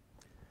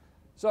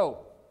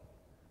 So,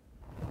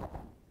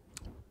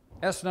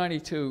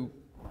 S92,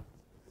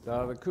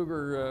 the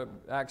Cougar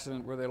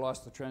accident where they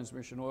lost the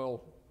transmission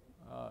oil.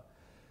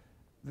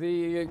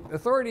 The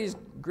authorities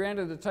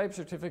granted the type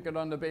certificate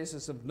on the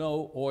basis of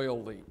no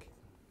oil leak.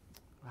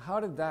 How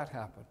did that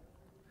happen?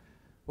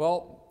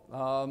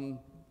 Well,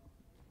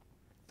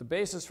 the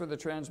basis for the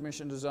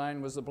transmission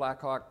design was the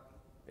Blackhawk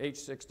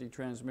H60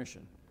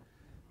 transmission.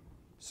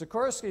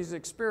 Sikorsky's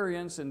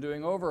experience in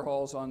doing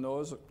overhauls on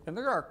those, and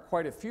there are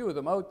quite a few of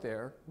them out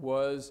there,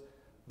 was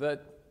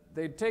that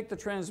they'd take the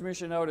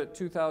transmission out at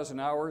 2,000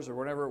 hours or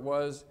whatever it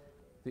was.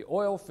 The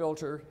oil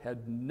filter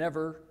had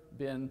never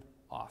been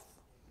off.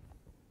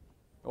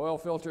 The oil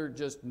filter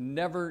just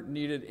never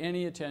needed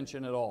any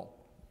attention at all.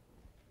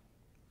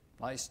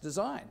 Nice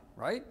design,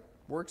 right?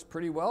 Works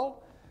pretty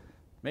well.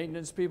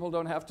 Maintenance people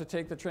don't have to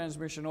take the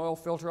transmission oil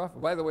filter off.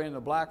 By the way, in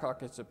the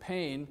Blackhawk, it's a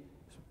pain,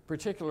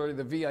 particularly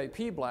the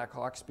VIP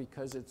Blackhawks,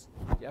 because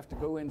you have to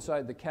go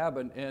inside the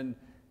cabin and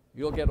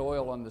you'll get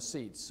oil on the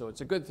seats. So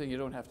it's a good thing you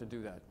don't have to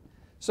do that.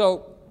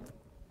 So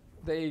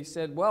they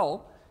said,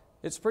 well,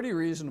 it's pretty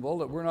reasonable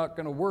that we're not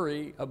going to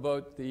worry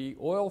about the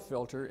oil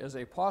filter as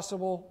a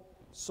possible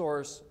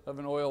source of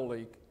an oil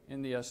leak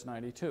in the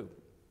S92.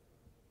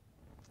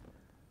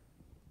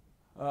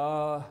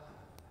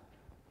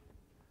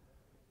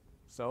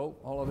 So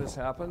all of this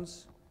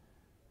happens.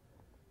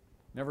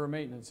 Never a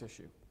maintenance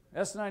issue.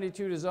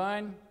 S92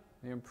 design,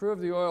 they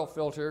improved the oil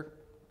filter.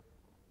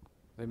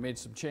 They made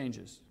some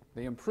changes.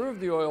 They improved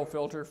the oil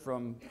filter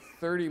from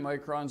 30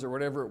 microns or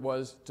whatever it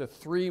was to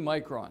 3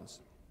 microns.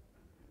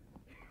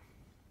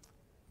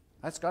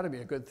 That's got to be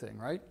a good thing,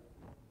 right?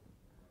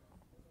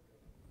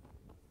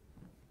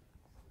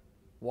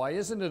 Why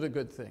isn't it a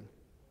good thing?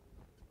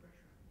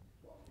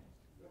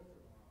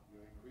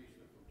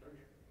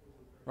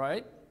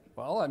 Right?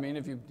 Well, I mean,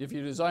 if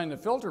you design the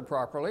filter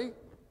properly,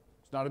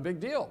 it's not a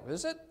big deal,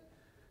 is it?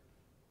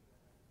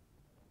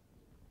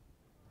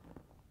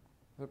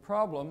 The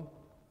problem,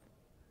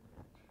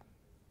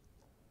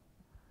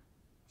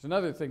 there's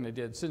another thing they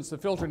did. Since the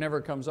filter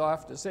never comes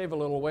off, to save a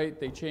little weight,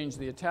 they changed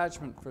the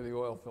attachment for the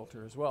oil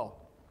filter as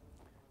well.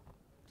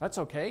 That's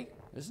okay,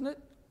 isn't it?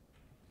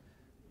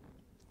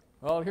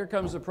 Well, here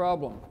comes the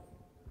problem.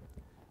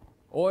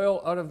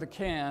 Oil out of the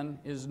can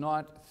is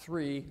not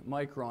 3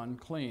 micron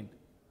clean.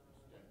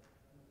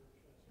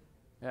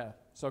 Yeah,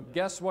 so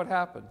guess what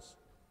happens?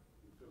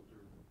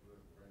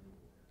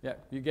 Yeah,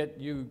 you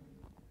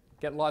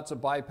get lots of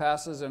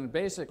bypasses, and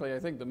basically I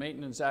think the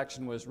maintenance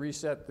action was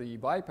reset the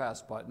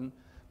bypass button,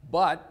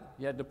 but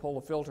you had to pull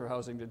the filter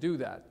housing to do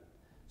that.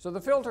 So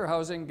the filter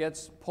housing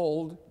gets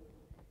pulled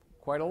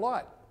quite a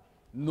lot.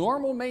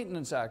 Normal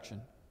maintenance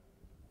action.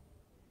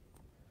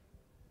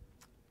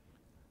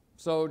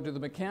 So do the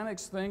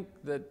mechanics think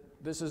that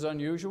this is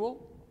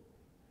unusual?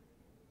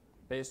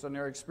 Based on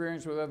their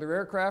experience with other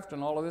aircraft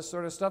and all of this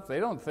sort of stuff, they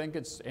don't think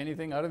it's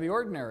anything out of the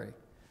ordinary.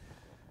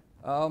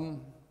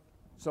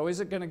 So is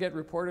it going to get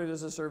reported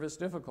as a service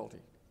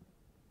difficulty?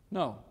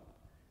 No.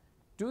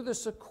 Do the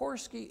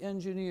Sikorsky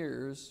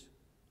engineers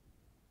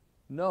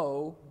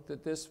know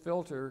that this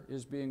filter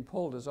is being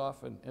pulled as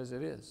often as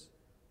it is?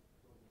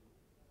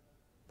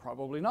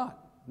 Probably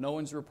not. No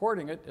one's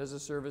reporting it as a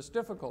service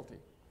difficulty.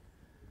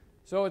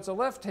 So it's a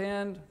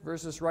left-hand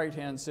versus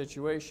right-hand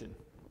situation.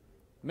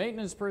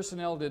 Maintenance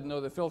personnel didn't know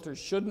the filters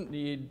shouldn't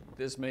need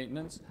this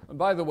maintenance. And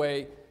by the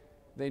way,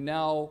 they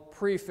now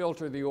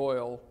pre-filter the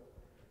oil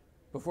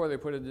before they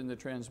put it in the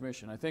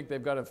transmission. I think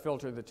they've got a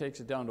filter that takes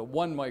it down to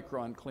 1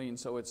 micron clean,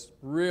 so it's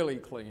really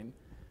clean,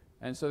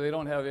 and so they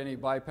don't have any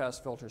bypass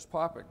filters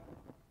popping.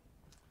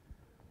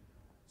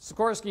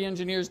 Sikorsky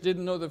engineers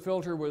didn't know the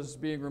filter was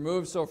being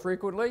removed so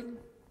frequently.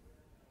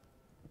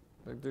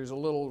 There's a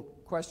little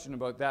question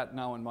about that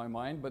now in my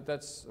mind, but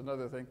that's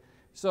another thing.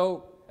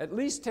 So at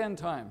least 10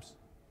 times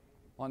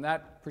on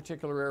that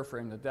particular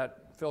airframe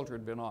that filter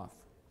had been off,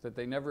 that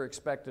they never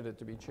expected it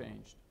to be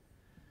changed.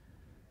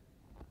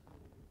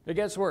 It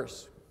gets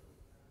worse.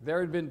 There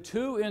had been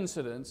 2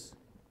 incidents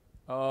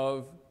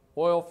of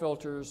oil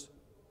filters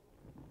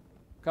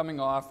coming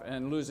off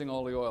and losing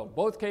all the oil.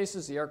 Both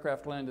cases, the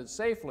aircraft landed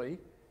safely,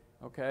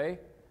 okay?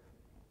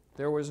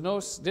 There was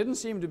didn't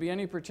seem to be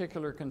any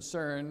particular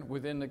concern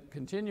within the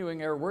continuing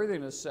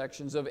airworthiness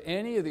sections of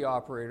any of the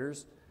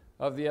operators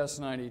of the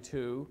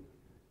S-92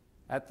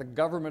 at the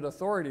government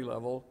authority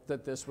level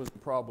that this was a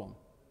problem.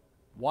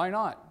 Why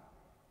not?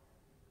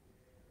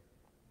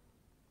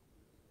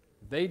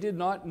 They did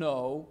not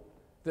know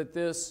that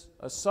this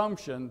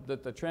assumption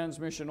that the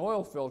transmission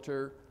oil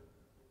filter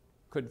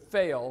could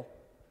fail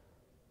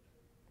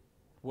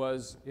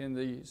was in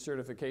the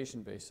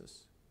certification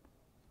basis.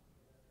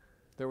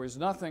 There was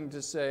nothing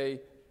to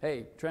say,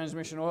 hey,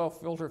 transmission oil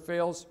filter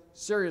fails,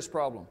 serious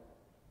problem.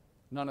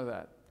 None of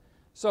that.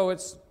 So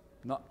it's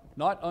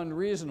not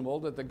unreasonable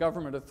that the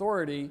government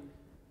authority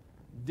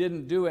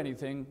didn't do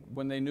anything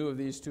when they knew of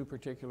these 2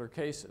 particular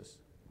cases.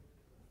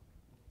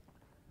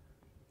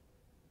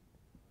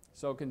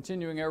 So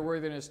continuing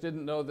airworthiness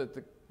didn't know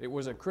that it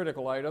was a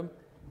critical item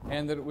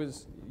and that it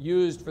was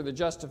used for the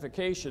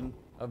justification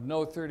of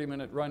no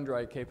 30-minute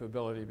run-dry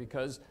capability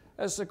because,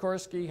 as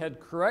Sikorsky had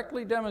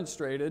correctly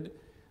demonstrated,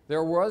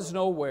 there was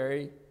no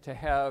way to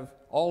have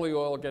all the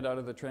oil get out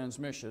of the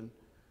transmission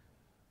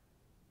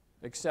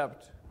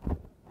except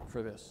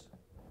for this.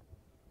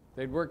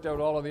 They'd worked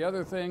out all of the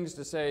other things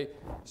to say,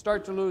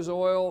 start to lose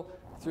oil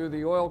through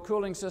the oil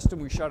cooling system,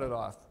 we shut it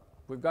off.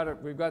 We've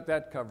got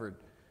that covered.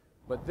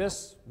 But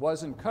this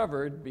wasn't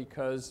covered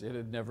because it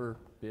had never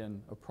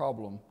been a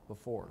problem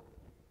before.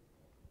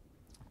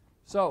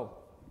 So,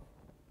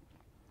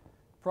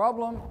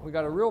 we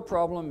got a real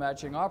problem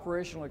matching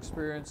operational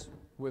experience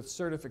with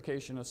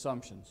certification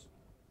assumptions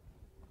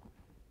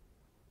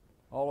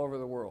all over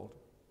the world.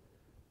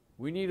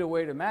 We need a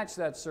way to match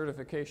that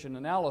certification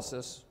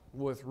analysis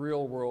with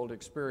real-world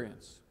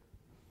experience.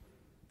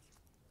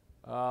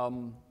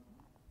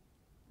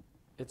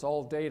 It's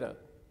all data,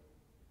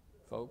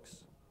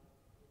 folks.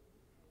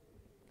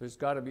 There's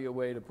got to be a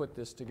way to put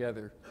this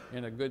together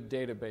in a good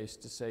database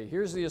to say,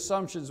 here's the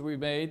assumptions we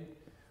made,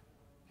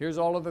 here's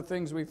all of the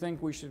things we think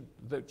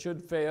that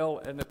should fail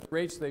and at the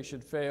rates they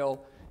should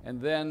fail,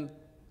 and then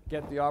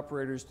get the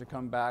operators to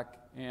come back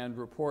and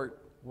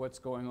report what's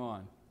going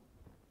on.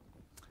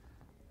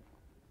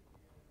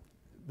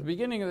 The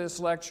beginning of this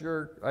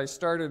lecture, I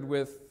started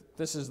with,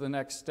 this is the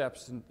next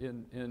steps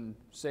in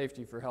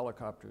safety for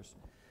helicopters.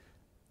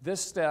 This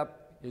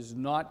step is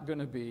not going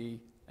to be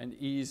an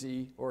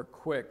easy or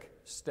quick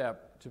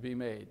step to be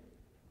made,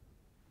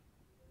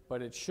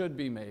 but it should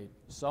be made.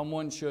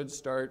 Someone should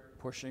start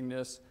pushing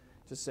this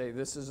to say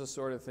this is the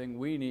sort of thing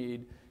we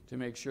need to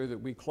make sure that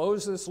we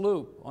close this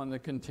loop on the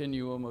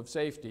continuum of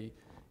safety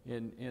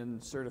in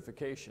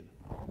certification.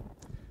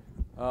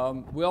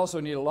 We also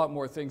need a lot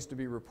more things to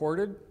be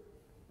reported.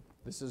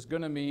 This is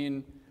going to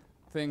mean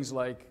things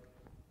like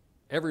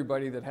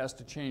everybody that has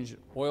to change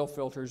oil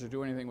filters or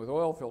do anything with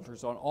oil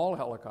filters on all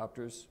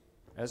helicopters,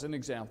 as an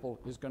example,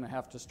 is going to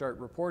have to start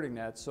reporting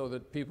that so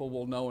that people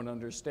will know and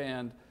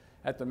understand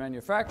at the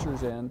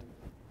manufacturer's end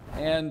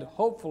and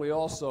hopefully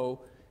also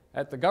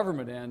at the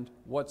government end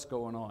what's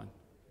going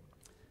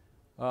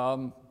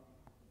on.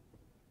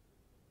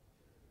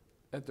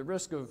 At the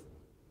risk of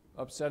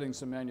upsetting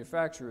some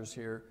manufacturers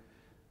here,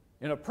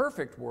 in a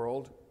perfect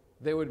world,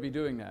 they would be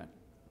doing that.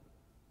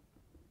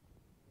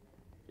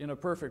 In a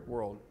perfect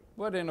world.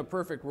 But in a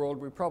perfect world,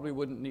 we probably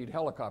wouldn't need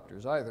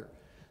helicopters either.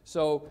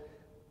 So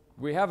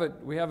we have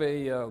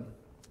a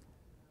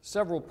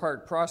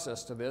several-part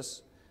process to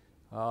this.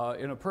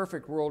 In a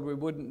perfect world, we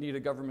wouldn't need a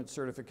government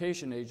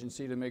certification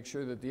agency to make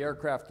sure that the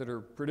aircraft that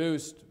are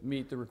produced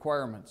meet the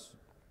requirements.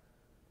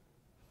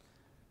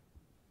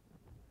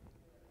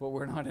 But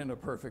we're not in a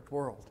perfect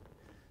world.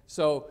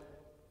 So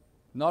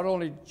not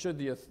only should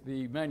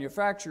the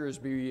manufacturers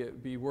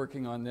be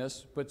working on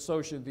this, but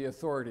so should the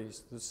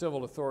authorities, the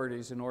civil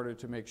authorities, in order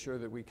to make sure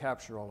that we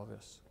capture all of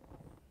this.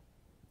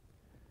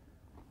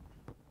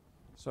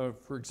 So,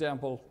 for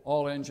example,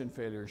 all engine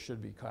failures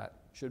should be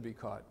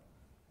caught.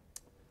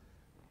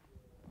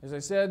 As I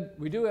said,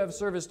 we do have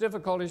service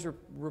difficulties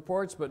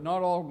reports, but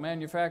not all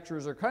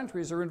manufacturers or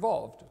countries are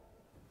involved.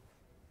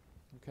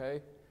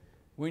 Okay?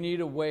 We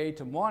need a way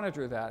to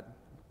monitor that.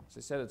 As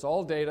I said, it's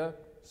all data.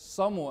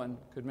 Someone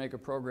could make a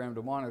program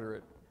to monitor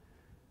it.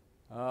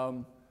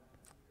 I'd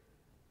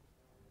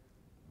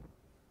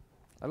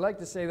like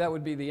to say that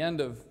would be the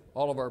end of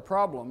all of our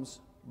problems,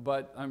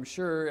 but I'm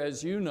sure,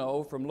 as you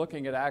know from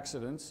looking at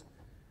accidents,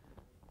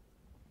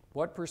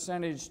 What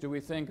percentage do we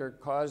think are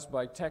caused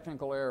by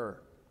technical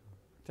error,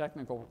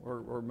 technical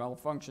or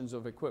malfunctions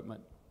of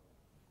equipment?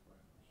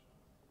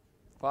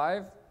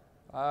 5?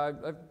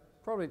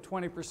 Probably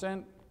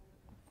 20%.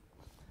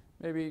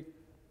 Maybe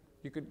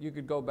you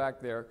could go back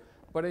there.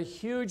 But a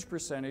huge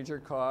percentage are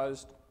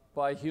caused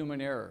by human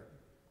error.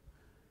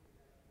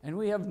 And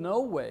we have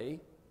no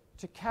way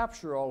to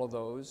capture all of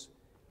those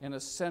in a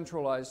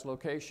centralized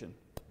location.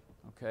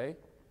 Okay?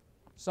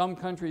 Some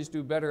countries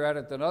do better at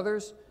it than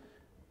others,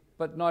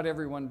 but not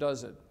everyone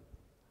does it.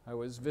 I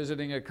was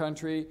visiting a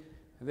country.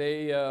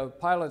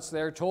 Pilots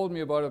there told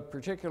me about a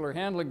particular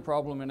handling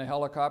problem in a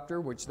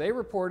helicopter, which they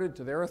reported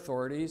to their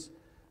authorities,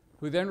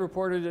 who then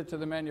reported it to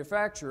the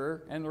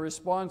manufacturer, and the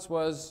response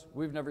was,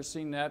 "We've never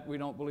seen that, we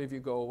don't believe you,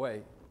 go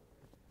away."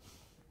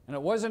 And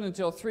it wasn't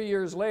until 3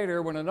 years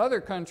later, when another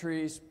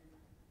country's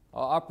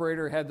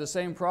operator had the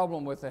same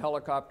problem with the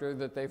helicopter,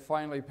 that they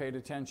finally paid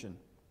attention.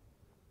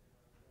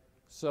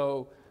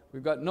 So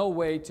we've got no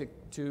way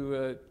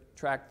to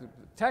track the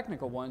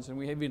technical ones, and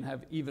we even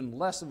have even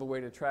less of a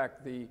way to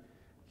track the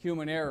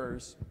human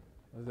errors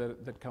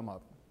that come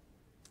up.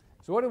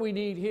 So what do we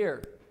need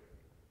here?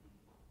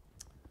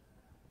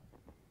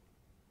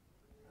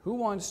 Who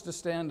wants to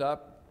stand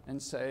up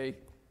and say,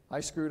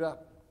 "I screwed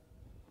up"?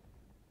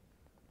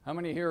 How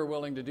many here are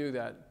willing to do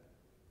that?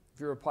 If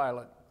you're a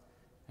pilot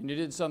and you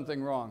did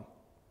something wrong.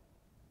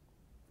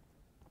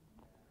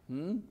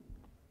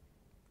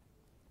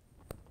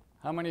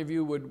 How many of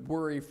you would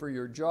worry for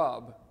your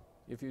job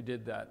if you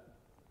did that?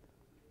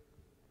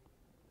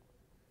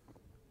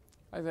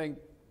 I think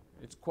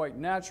it's quite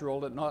natural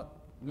that not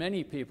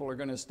many people are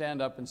going to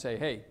stand up and say,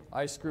 "Hey,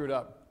 I screwed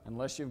up,"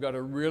 unless you've got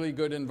a really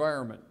good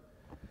environment.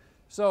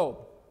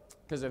 So,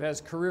 because it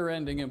has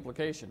career-ending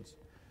implications.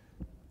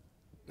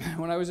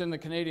 When I was in the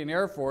Canadian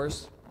Air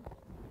Force,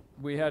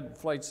 we had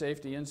flight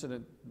safety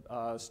incident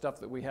stuff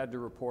that we had to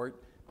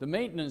report. The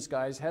maintenance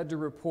guys had to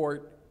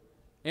report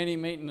any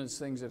maintenance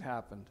things that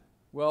happened.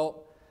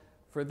 Well,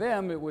 for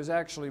them, it was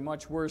actually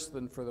much worse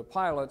than for the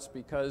pilots,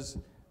 because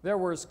there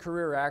was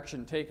career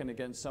action taken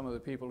against some of the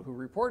people who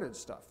reported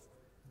stuff.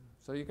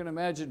 So you can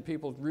imagine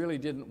people really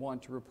didn't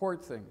want to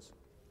report things.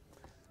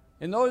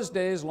 In those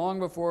days, long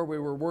before we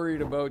were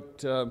worried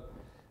about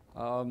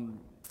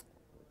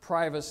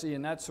privacy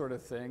and that sort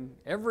of thing,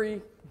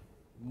 every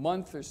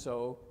month or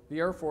so, the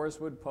Air Force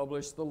would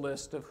publish the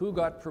list of who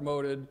got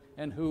promoted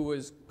and who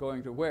was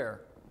going to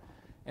where.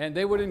 And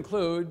they would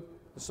include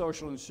the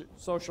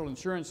social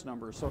insurance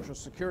number, social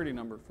security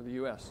number for the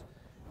US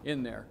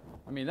in there.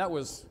 I mean, that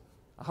was,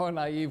 how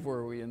naive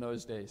were we in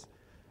those days?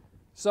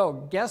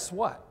 So guess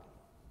what?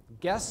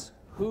 Guess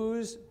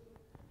whose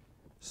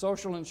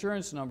social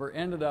insurance number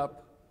ended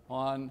up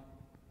on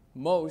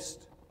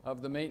most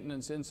of the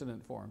maintenance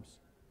incident forms?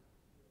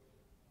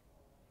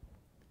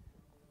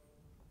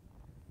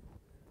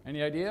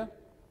 Any idea?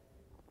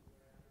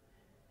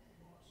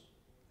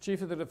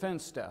 Chief of the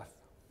Defense Staff.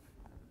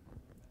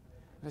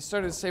 I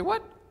started to say,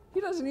 what? He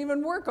doesn't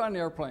even work on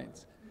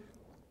airplanes.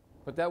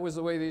 But that was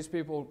the way these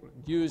people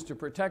used to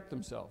protect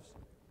themselves.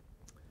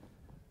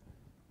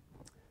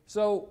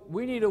 So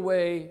we need a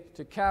way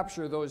to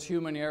capture those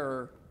human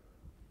error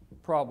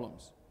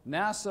problems.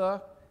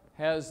 NASA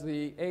has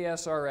the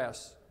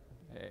ASRS,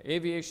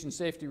 Aviation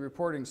Safety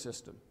Reporting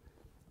System.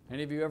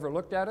 Any of you ever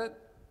looked at it?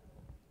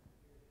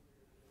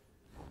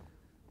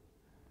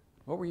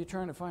 What were you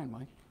trying to find,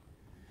 Mike?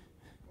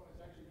 Well, I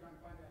was actually trying to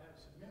find out how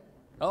to submit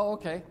one. Oh,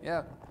 okay,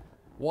 yeah.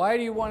 Why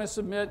do you want to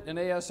submit an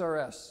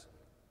ASRS?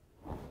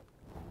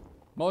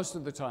 Most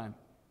of the time.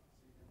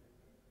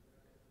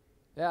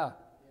 Yeah.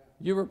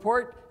 You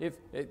report,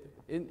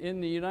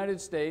 in the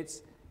United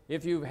States,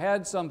 if you've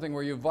had something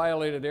where you've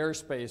violated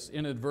airspace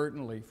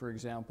inadvertently, for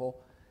example,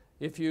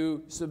 if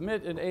you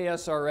submit an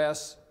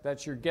ASRS,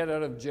 that's your get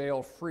out of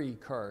jail free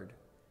card.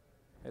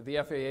 The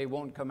FAA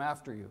won't come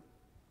after you.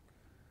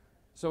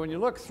 So when you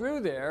look through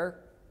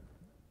there,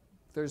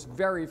 there's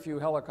very few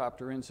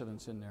helicopter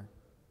incidents in there,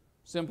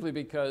 simply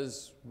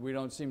because we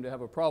don't seem to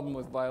have a problem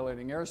with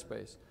violating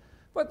airspace.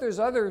 But there's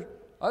other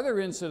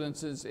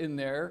incidences in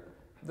there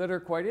that are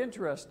quite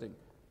interesting.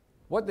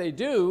 What they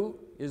do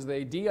is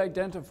they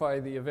de-identify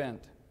the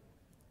event.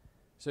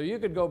 So you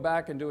could go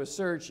back and do a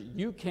search.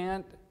 You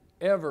can't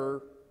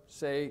ever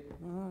say,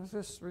 oh,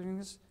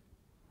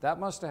 that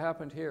must have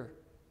happened here.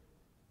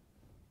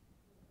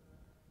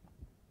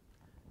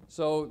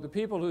 So the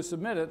people who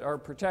submit it are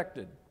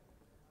protected.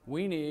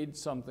 We need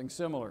something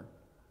similar.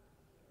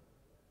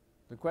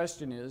 The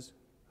question is,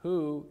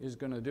 who is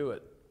going to do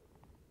it?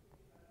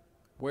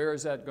 Where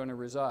is that going to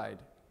reside?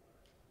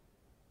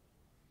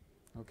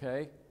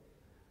 Okay?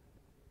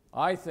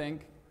 I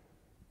think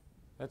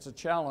that's a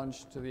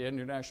challenge to the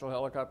International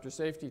Helicopter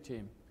Safety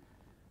Team.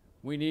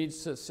 We need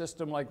a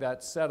system like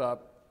that set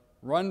up,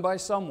 run by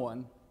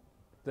someone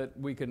that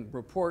we can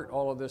report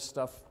all of this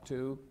stuff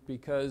to,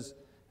 because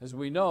as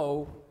we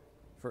know,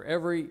 for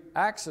every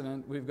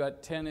accident, we've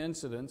got 10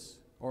 incidents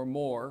or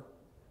more,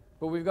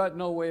 but we've got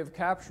no way of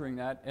capturing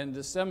that and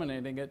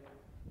disseminating it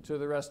to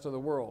the rest of the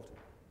world.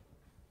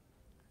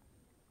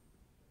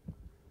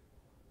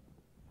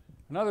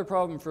 Another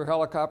problem for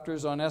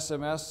helicopters on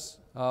SMS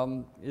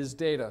is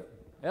data.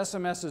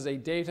 SMS is a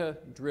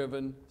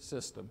data-driven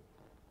system,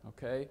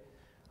 okay?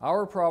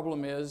 Our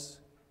problem is,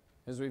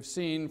 as we've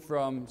seen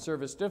from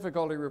service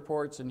difficulty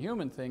reports and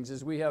human things,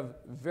 is we have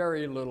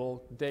very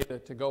little data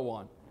to go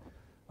on.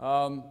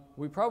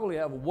 We probably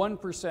have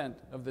 1%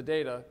 of the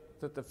data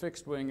that the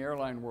fixed-wing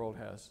airline world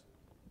has.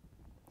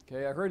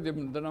 Okay, I heard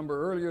the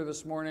number earlier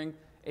this morning,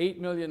 8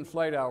 million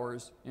flight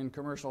hours in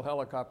commercial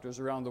helicopters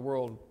around the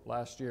world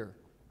last year.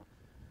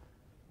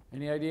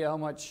 Any idea how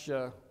much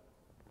the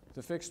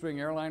fixed-wing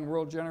airline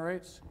world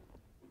generates?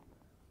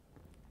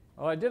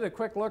 Well, I did a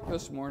quick look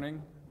this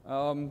morning.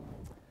 One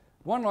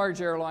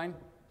large airline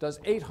does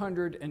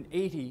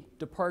 880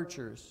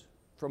 departures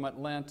from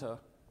Atlanta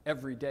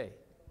every day.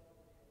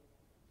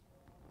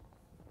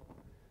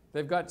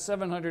 They've got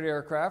 700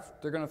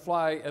 aircraft. They're going to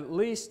fly at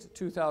least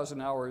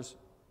 2,000 hours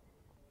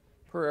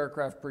per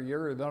aircraft per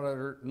year,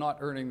 or not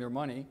earning their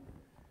money.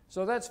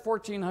 So that's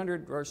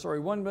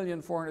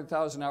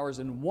 1,400,000 hours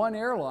in one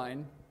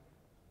airline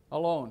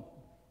alone.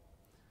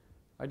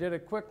 I did a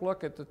quick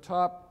look at the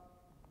top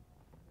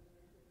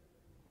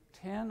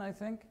 10, I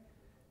think.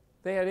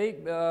 They had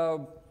 8,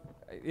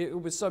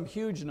 it was some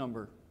huge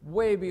number,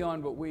 way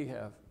beyond what we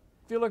have.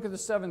 If you look at the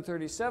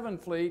 737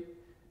 fleet,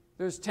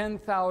 there's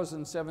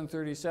 10,000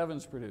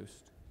 737s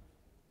produced.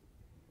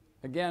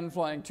 Again,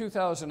 flying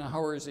 2,000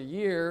 hours a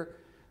year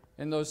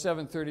in those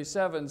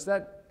 737s,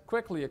 that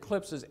quickly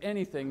eclipses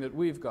anything that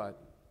we've got.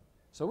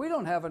 So we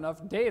don't have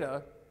enough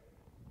data,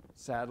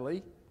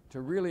 sadly, to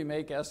really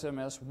make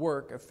SMS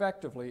work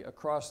effectively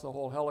across the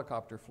whole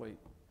helicopter fleet.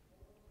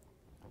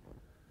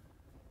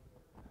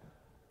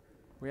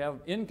 We have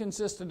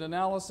inconsistent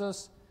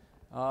analysis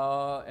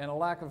and a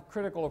lack of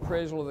critical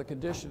appraisal of the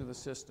condition of the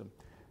system.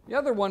 The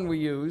other one we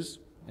use,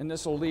 and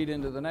this will lead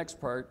into the next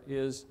part,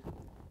 is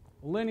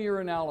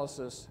linear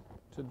analysis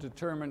to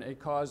determine a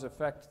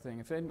cause-effect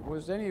thing.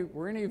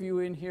 Were any of you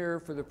in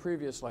here for the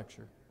previous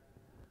lecture?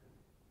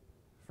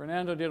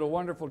 Fernando did a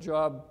wonderful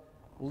job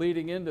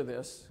leading into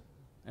this,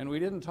 and we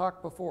didn't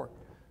talk before.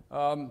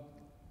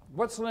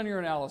 What's linear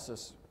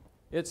analysis?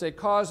 It's a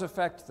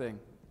cause-effect thing.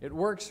 It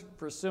works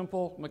for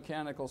simple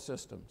mechanical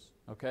systems,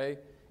 okay?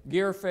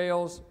 Gear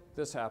fails,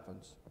 this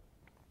happens.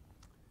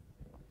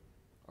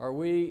 Are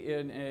we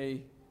in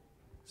a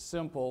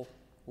simple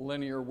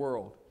linear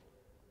world?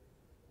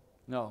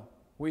 No.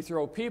 We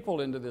throw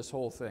people into this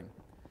whole thing.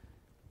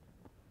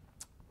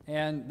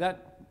 And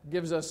that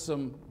gives us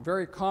some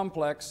very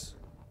complex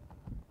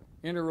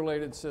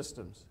interrelated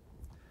systems.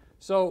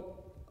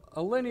 So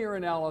a linear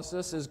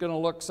analysis is going to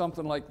look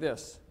something like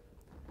this.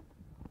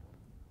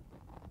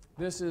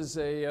 This is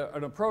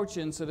an approach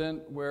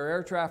incident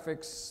where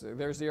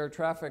there's the air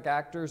traffic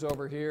actors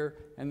over here,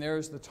 and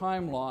there's the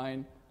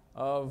timeline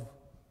of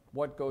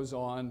what goes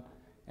on.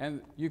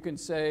 And you can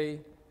say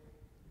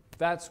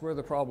that's where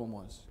the problem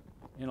was,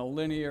 in a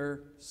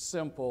linear,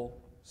 simple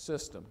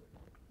system.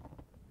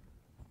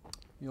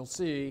 You'll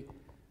see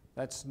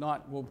that's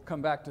not, we'll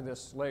come back to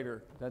this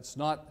later, that's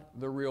not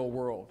the real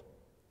world,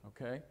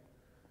 okay?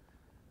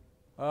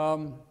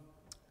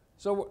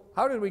 So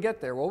how did we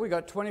get there? Well, we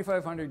got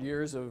 2,500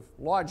 years of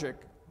logic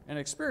and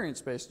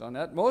experience based on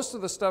that. Most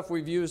of the stuff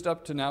we've used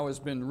up to now has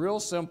been real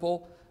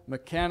simple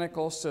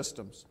mechanical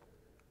systems.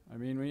 I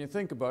mean, when you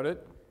think about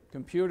it,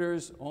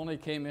 computers only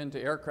came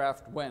into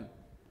aircraft when?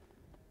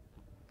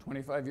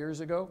 25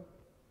 years ago?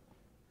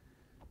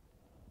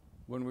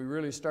 When we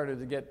really started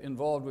to get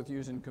involved with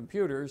using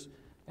computers,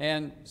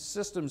 and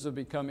systems have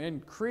become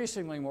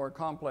increasingly more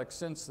complex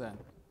since then.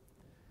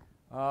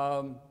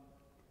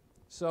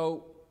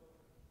 So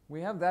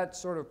we have that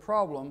sort of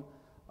problem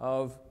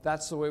of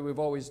that's the way we've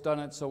always done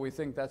it, so we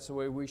think that's the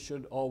way we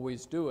should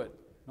always do it.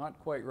 Not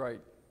quite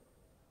right.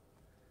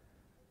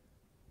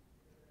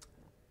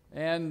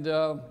 And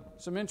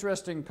some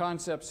interesting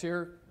concepts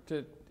here.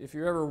 If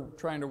you're ever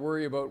trying to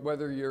worry about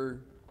whether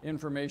your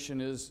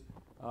information is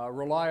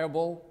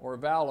reliable or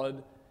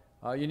valid,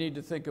 you need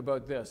to think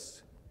about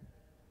this.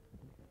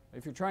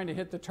 If you're trying to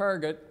hit the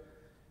target,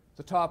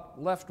 the top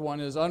left one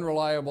is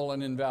unreliable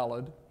and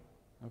invalid,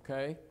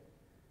 okay?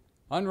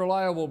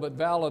 Unreliable but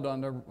valid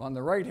on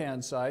the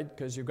right-hand side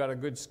because you've got a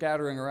good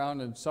scattering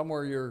around and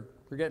somewhere you're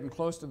getting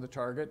close to the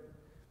target.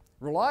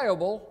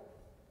 Reliable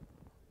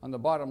on the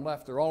bottom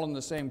left, they're all in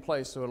the same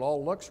place, so it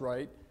all looks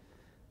right,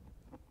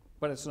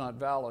 but it's not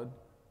valid.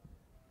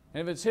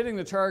 And if it's hitting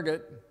the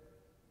target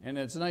and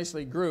it's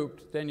nicely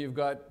grouped, then you've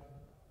got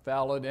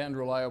valid and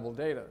reliable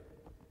data.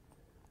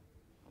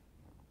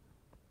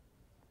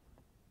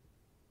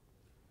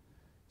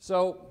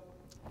 So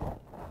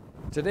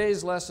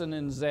today's lesson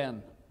in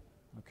Zen,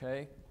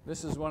 okay?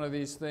 This is one of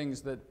these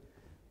things that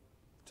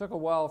took a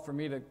while for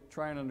me to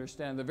try and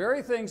understand. The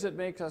very things that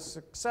make us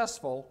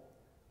successful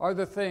are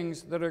the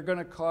things that are going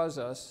to cause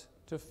us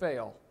to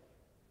fail.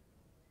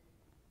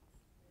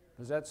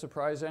 Does that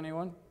surprise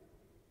anyone?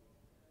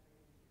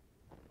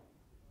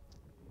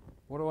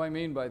 What do I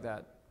mean by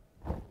that?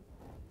 All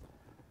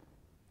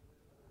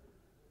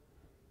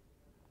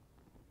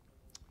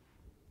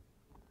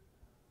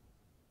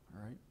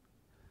right.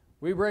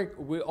 We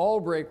all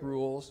break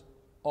rules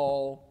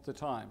all the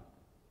time.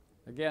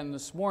 Again,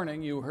 this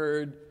morning you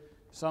heard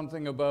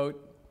something about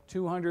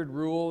 200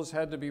 rules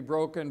had to be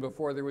broken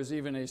before there was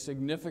even a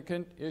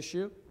significant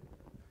issue.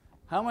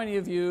 How many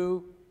of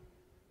you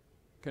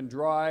can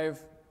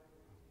drive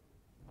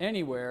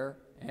anywhere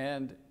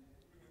and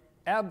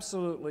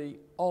absolutely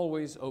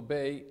always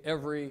obey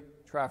every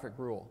traffic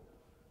rule?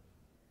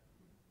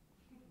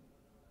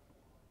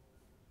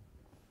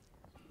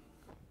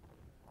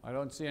 I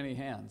don't see any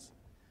hands.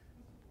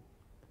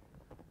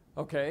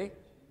 Okay,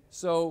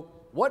 so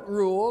what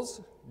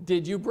rules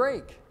did you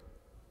break?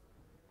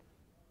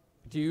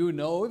 Do you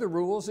know the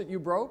rules that you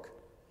broke?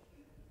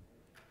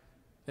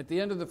 At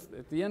the end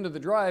of the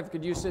drive,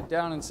 could you sit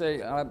down and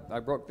say, I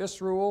broke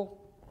this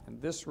rule,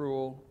 and this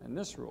rule, and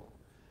this rule?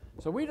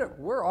 So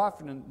we're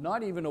often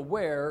not even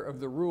aware of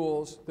the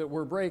rules that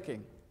we're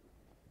breaking,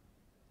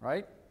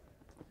 right?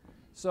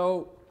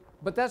 So,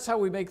 but that's how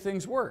we make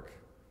things work.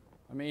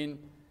 I mean,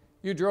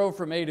 you drove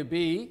from A to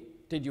B.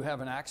 Did you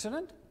have an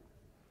accident?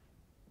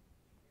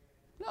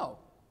 No.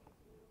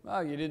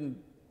 Well, you didn't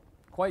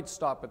quite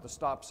stop at the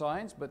stop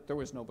signs, but there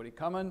was nobody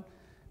coming.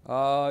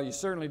 You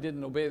certainly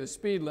didn't obey the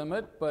speed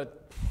limit,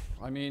 but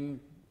I mean,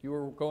 you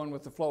were going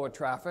with the flow of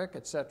traffic,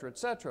 et cetera, et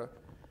cetera.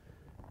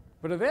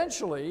 But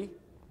eventually,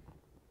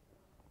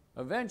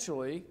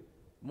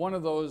 one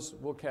of those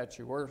will catch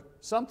you, or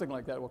something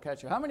like that will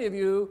catch you. How many of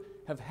you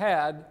have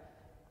had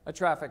a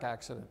traffic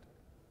accident?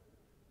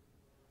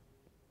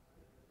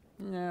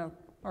 Yeah,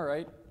 all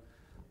right.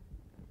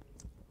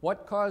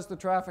 What caused the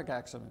traffic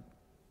accident?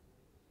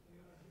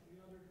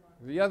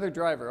 The other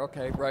driver,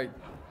 okay, right.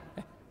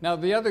 Now,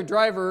 the other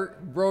driver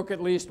broke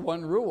at least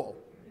one rule,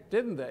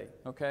 didn't they?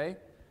 Okay?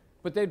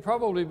 But they'd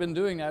probably been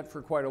doing that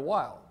for quite a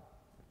while.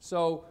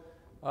 So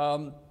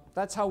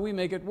that's how we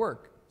make it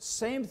work.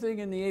 Same thing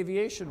in the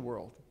aviation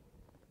world.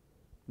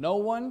 No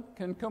one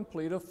can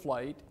complete a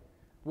flight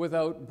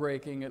without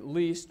breaking at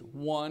least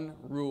one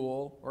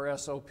rule or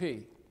SOP.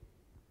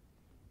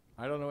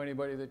 I don't know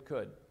anybody that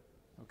could.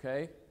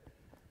 Okay?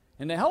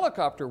 In the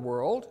helicopter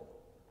world,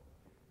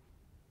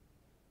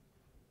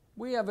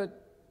 we have it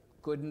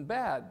good and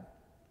bad,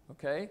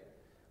 okay?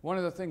 One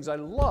of the things I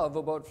love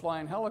about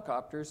flying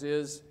helicopters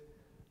is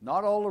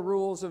not all the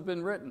rules have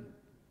been written,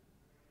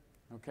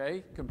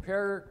 okay?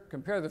 Compare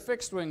the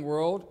fixed-wing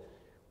world,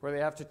 where they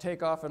have to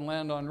take off and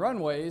land on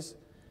runways,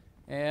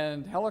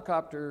 and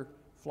helicopter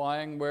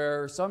flying,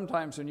 where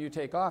sometimes when you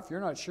take off,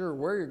 you're not sure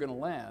where you're going to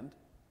land,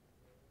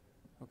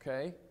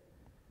 okay?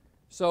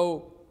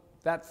 So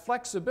that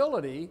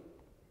flexibility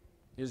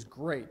is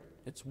great.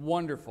 It's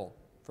wonderful.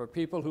 For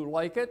people who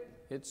like it,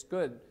 it's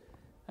good.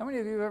 How many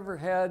of you have ever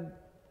had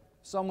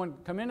someone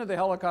come into the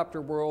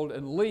helicopter world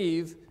and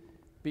leave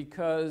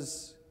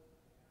because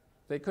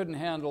they couldn't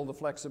handle the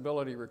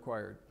flexibility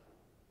required?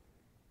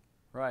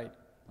 Right,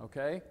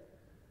 okay?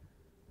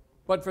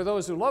 But for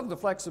those who love the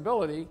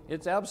flexibility,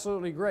 it's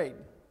absolutely great.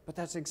 But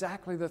that's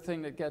exactly the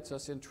thing that gets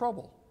us in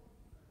trouble,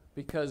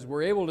 because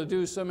we're able to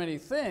do so many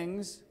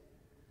things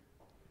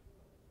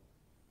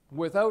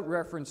without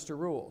reference to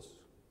rules.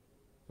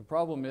 The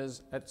problem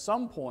is, at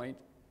some point,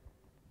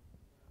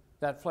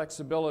 that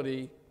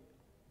flexibility,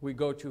 we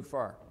go too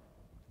far,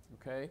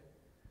 okay?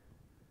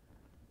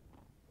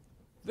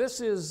 This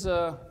is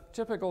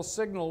typical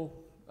signal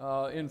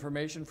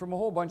information from a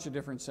whole bunch of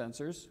different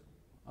sensors.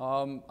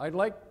 I'd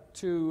like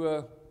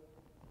to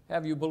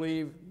have you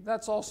believe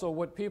that's also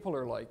what people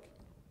are like.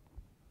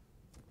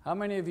 How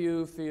many of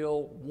you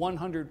feel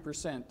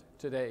 100%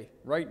 today,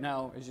 right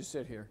now, as you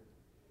sit here?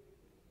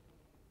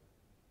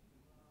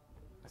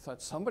 I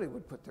thought somebody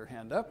would put their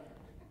hand up.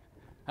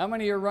 How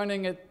many are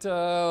running at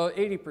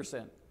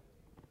 80%?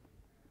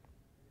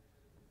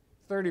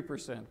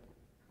 30%?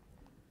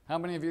 How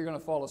many of you are going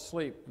to fall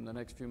asleep in the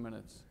next few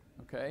minutes?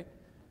 Okay?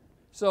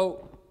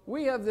 So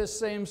we have this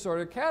same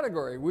sort of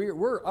category.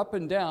 We're up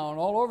and down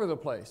all over the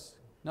place.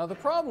 Now the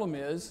problem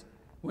is,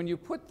 when you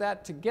put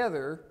that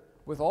together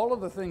with all of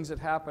the things that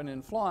happen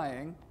in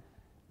flying,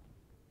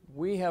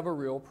 we have a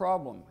real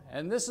problem.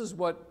 And this is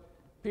what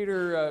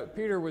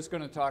Peter was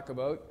going to talk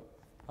about.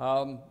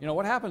 You know,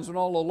 what happens when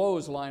all the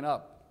lows line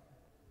up?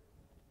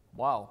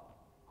 Wow,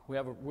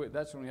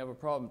 that's when we have a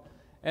problem.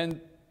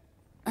 And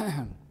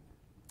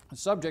the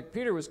subject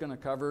Peter was going to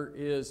cover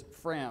is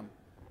FRAM,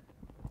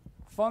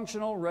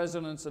 Functional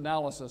Resonance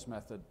Analysis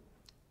Method.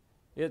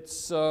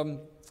 It's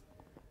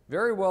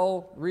very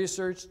well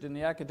researched in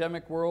the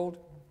academic world.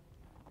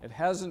 It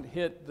hasn't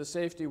hit the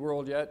safety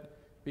world yet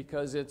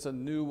because it's a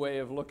new way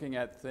of looking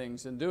at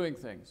things and doing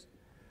things.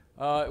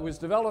 It was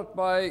developed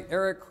by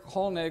Eric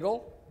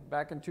Hollnagel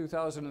back in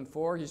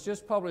 2004. He's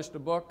just published a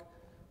book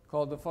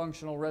called the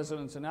Functional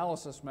Resonance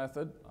Analysis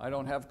Method. I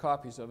don't have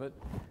copies of it.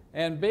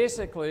 And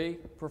basically,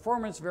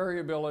 performance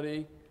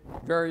variability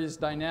varies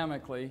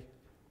dynamically,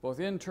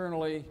 both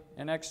internally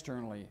and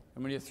externally.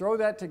 And when you throw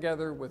that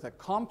together with a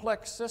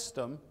complex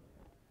system,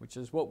 which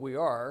is what we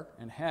are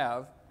and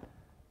have,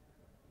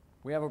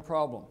 we have a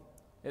problem.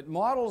 It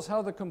models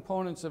how the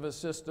components of a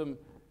system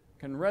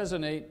can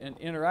resonate and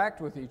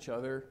interact with each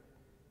other,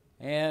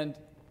 and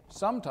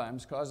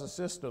sometimes cause a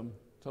system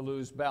to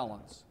lose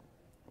balance,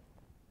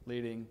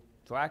 leading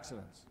to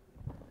accidents.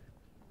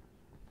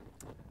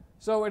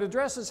 So it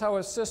addresses how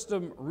a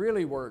system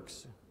really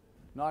works,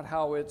 not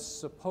how it's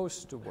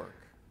supposed to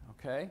work,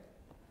 okay?